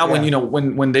back. So now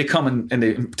when they come and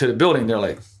they to the building, they're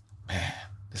like, man,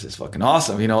 this is fucking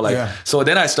awesome. So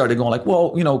then I started going like,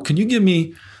 well, can you give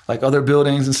me like other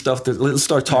buildings and stuff let's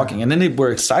start talking. And then they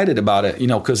were excited about it,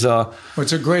 because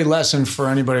it's a great lesson for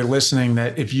anybody listening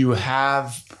that if you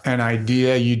have an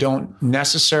idea, you don't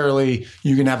necessarily,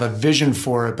 you can have a vision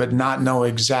for it, but not know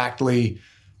exactly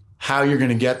how you're going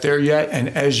to get there yet. And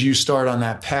as you start on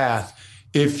that path,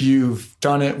 if you've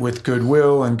done it with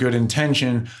goodwill and good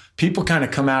intention, people kind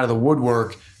of come out of the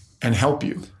woodwork and help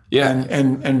you. Yeah.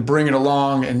 And bring it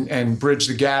along and bridge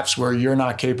the gaps where you're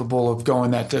not capable of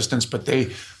going that distance, but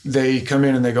they come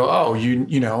in and they go, oh,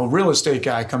 a real estate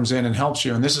guy comes in and helps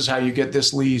you, and this is how you get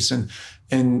this lease, and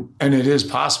it is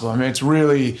possible. I mean, it's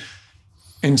really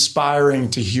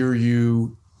inspiring to hear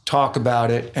you talk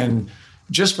about it. And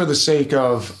just for the sake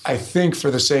of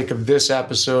this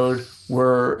episode,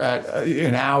 we're at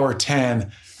an hour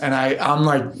 10. And I'm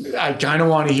like, I kind of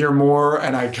want to hear more,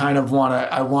 and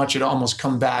I want you to almost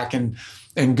come back and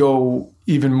go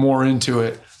even more into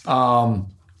it.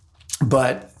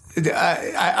 But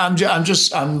I'm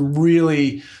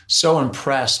really so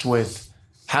impressed with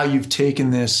how you've taken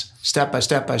this step by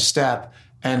step,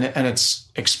 and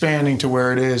it's expanding to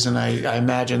where it is. And I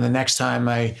imagine the next time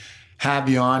I have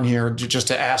you on here just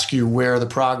to ask you where the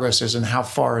progress is and how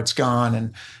far it's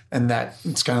gone, and that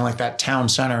it's kind of like that town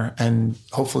center, and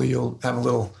hopefully you'll have a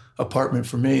little apartment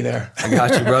for me there. I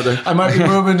got you, brother. I might be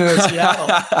moving to Seattle.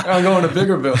 I'm going to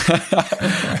Biggerville.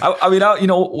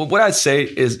 What I'd say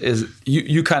is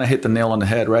you kind of hit the nail on the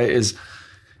head, right? Is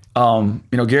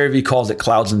Gary Vee calls it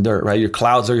clouds and dirt, right? Your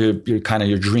clouds are your kind of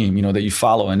your dream, that you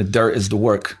follow, and the dirt is the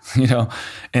work,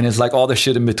 and it's like all the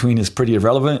shit in between is pretty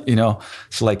irrelevant,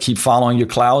 so like keep following your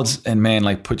clouds, and man,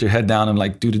 like put your head down and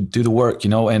like do the work,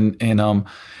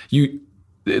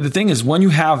 the thing is, when you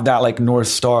have that like North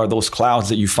Star, those clouds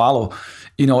that you follow,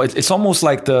 it's almost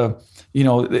like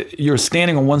you're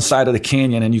standing on one side of the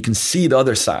canyon and you can see the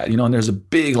other side, and there's a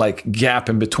big like gap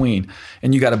in between,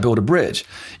 and you got to build a bridge,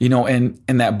 and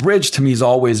that bridge to me has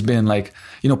always been like,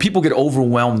 people get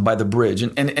overwhelmed by the bridge,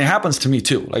 and it happens to me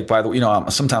too. Like I'm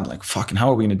sometimes like, fucking,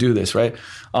 how are we going to do this? Right.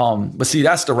 But see,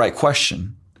 that's the right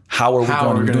question. How are we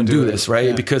going to do this? Right.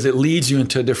 Yeah. Because it leads you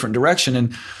into a different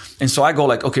direction. And so I go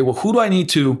like, okay, well,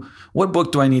 what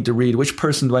book do I need to read? Which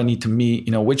person do I need to meet?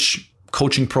 Which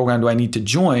coaching program do I need to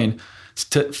join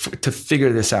to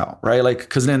figure this out, right? Like,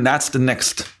 because then that's the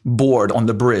next board on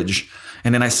the bridge.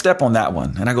 And then I step on that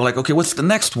one and I go like, okay, what's the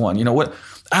next one?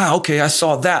 Okay, I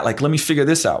saw that. Like, let me figure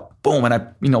this out. Boom. And I,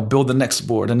 build the next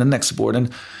board and the next board.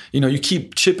 And, you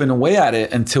keep chipping away at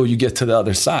it until you get to the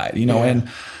other side,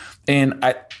 and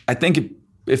I think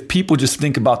if people just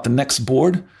think about the next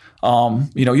board,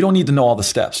 you don't need to know all the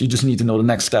steps. You just need to know the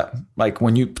next step, like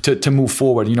when to move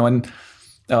forward,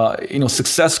 and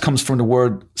success comes from the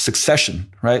word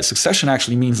succession, right? Succession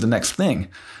actually means the next thing.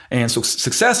 And so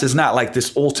success is not like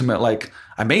this ultimate, like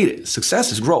I made it.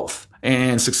 Success is growth.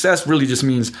 And success really just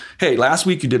means, hey, last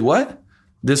week you did what?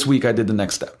 This week I did the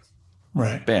next step.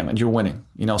 Right. Bam. And you're winning,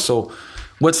 so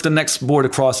what's the next board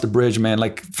across the bridge, man?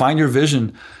 Like find your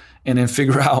vision and then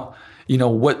figure out,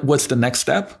 what's the next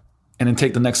step. And then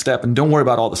take the next step, and don't worry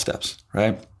about all the steps,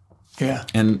 right? Yeah.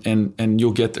 And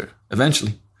you'll get there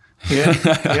eventually.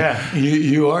 Yeah,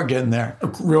 you are getting there.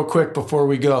 Real quick before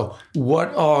we go,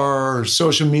 what are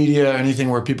social media, anything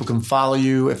where people can follow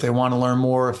you if they want to learn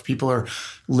more, if people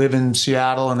live in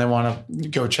Seattle and they want to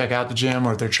go check out the gym,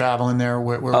 or if they're traveling there,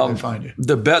 where will they find you?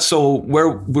 The best, so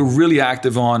we're really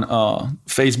active on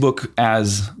Facebook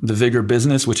as the Vigor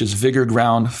Business, which is Vigor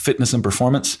Ground Fitness and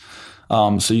Performance.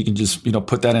 So you can just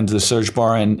put that into the search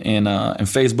bar in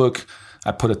Facebook.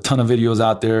 I put a ton of videos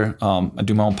out there. I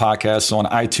do my own podcast. So on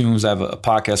iTunes, I have a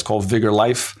podcast called Vigor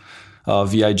Life,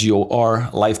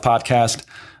 VIGOR Life Podcast.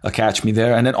 Catch me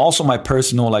there. And then also my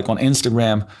personal, like on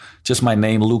Instagram, just my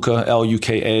name, Luka,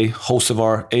 Luka,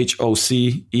 Hocevar,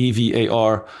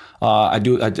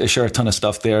 Hocevar. I share a ton of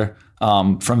stuff there,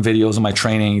 from videos of my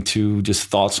training to just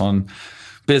thoughts on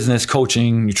business,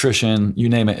 coaching, nutrition, you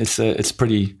name it. It's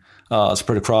pretty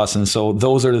spread across. And so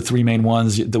those are the three main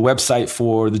ones. The website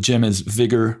for the gym is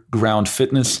Vigor Ground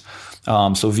Fitness.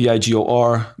 So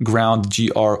VIGOR Ground,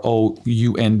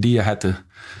 GROUND. I had to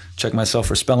check myself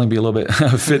for spelling bee a little bit,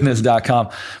 fitness.com.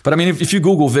 But I mean, if you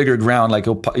Google Vigor Ground, like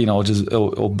it'll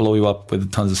blow you up with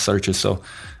tons of searches. So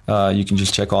you can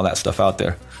just check all that stuff out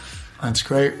there. That's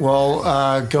great.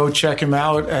 Well, go check him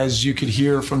out. As you could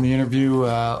hear from the interview,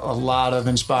 a lot of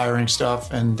inspiring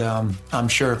stuff. And I'm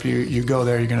sure if you go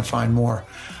there, you're going to find more.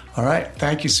 All right.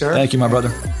 Thank you, sir. Thank you, my brother.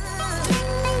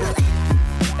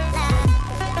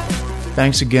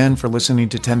 Thanks again for listening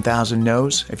to 10,000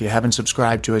 No's. If you haven't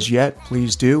subscribed to us yet,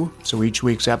 please do, so each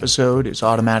week's episode is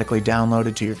automatically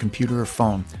downloaded to your computer or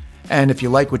phone. And if you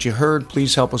like what you heard,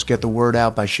 please help us get the word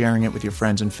out by sharing it with your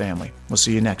friends and family. We'll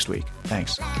see you next week.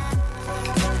 Thanks.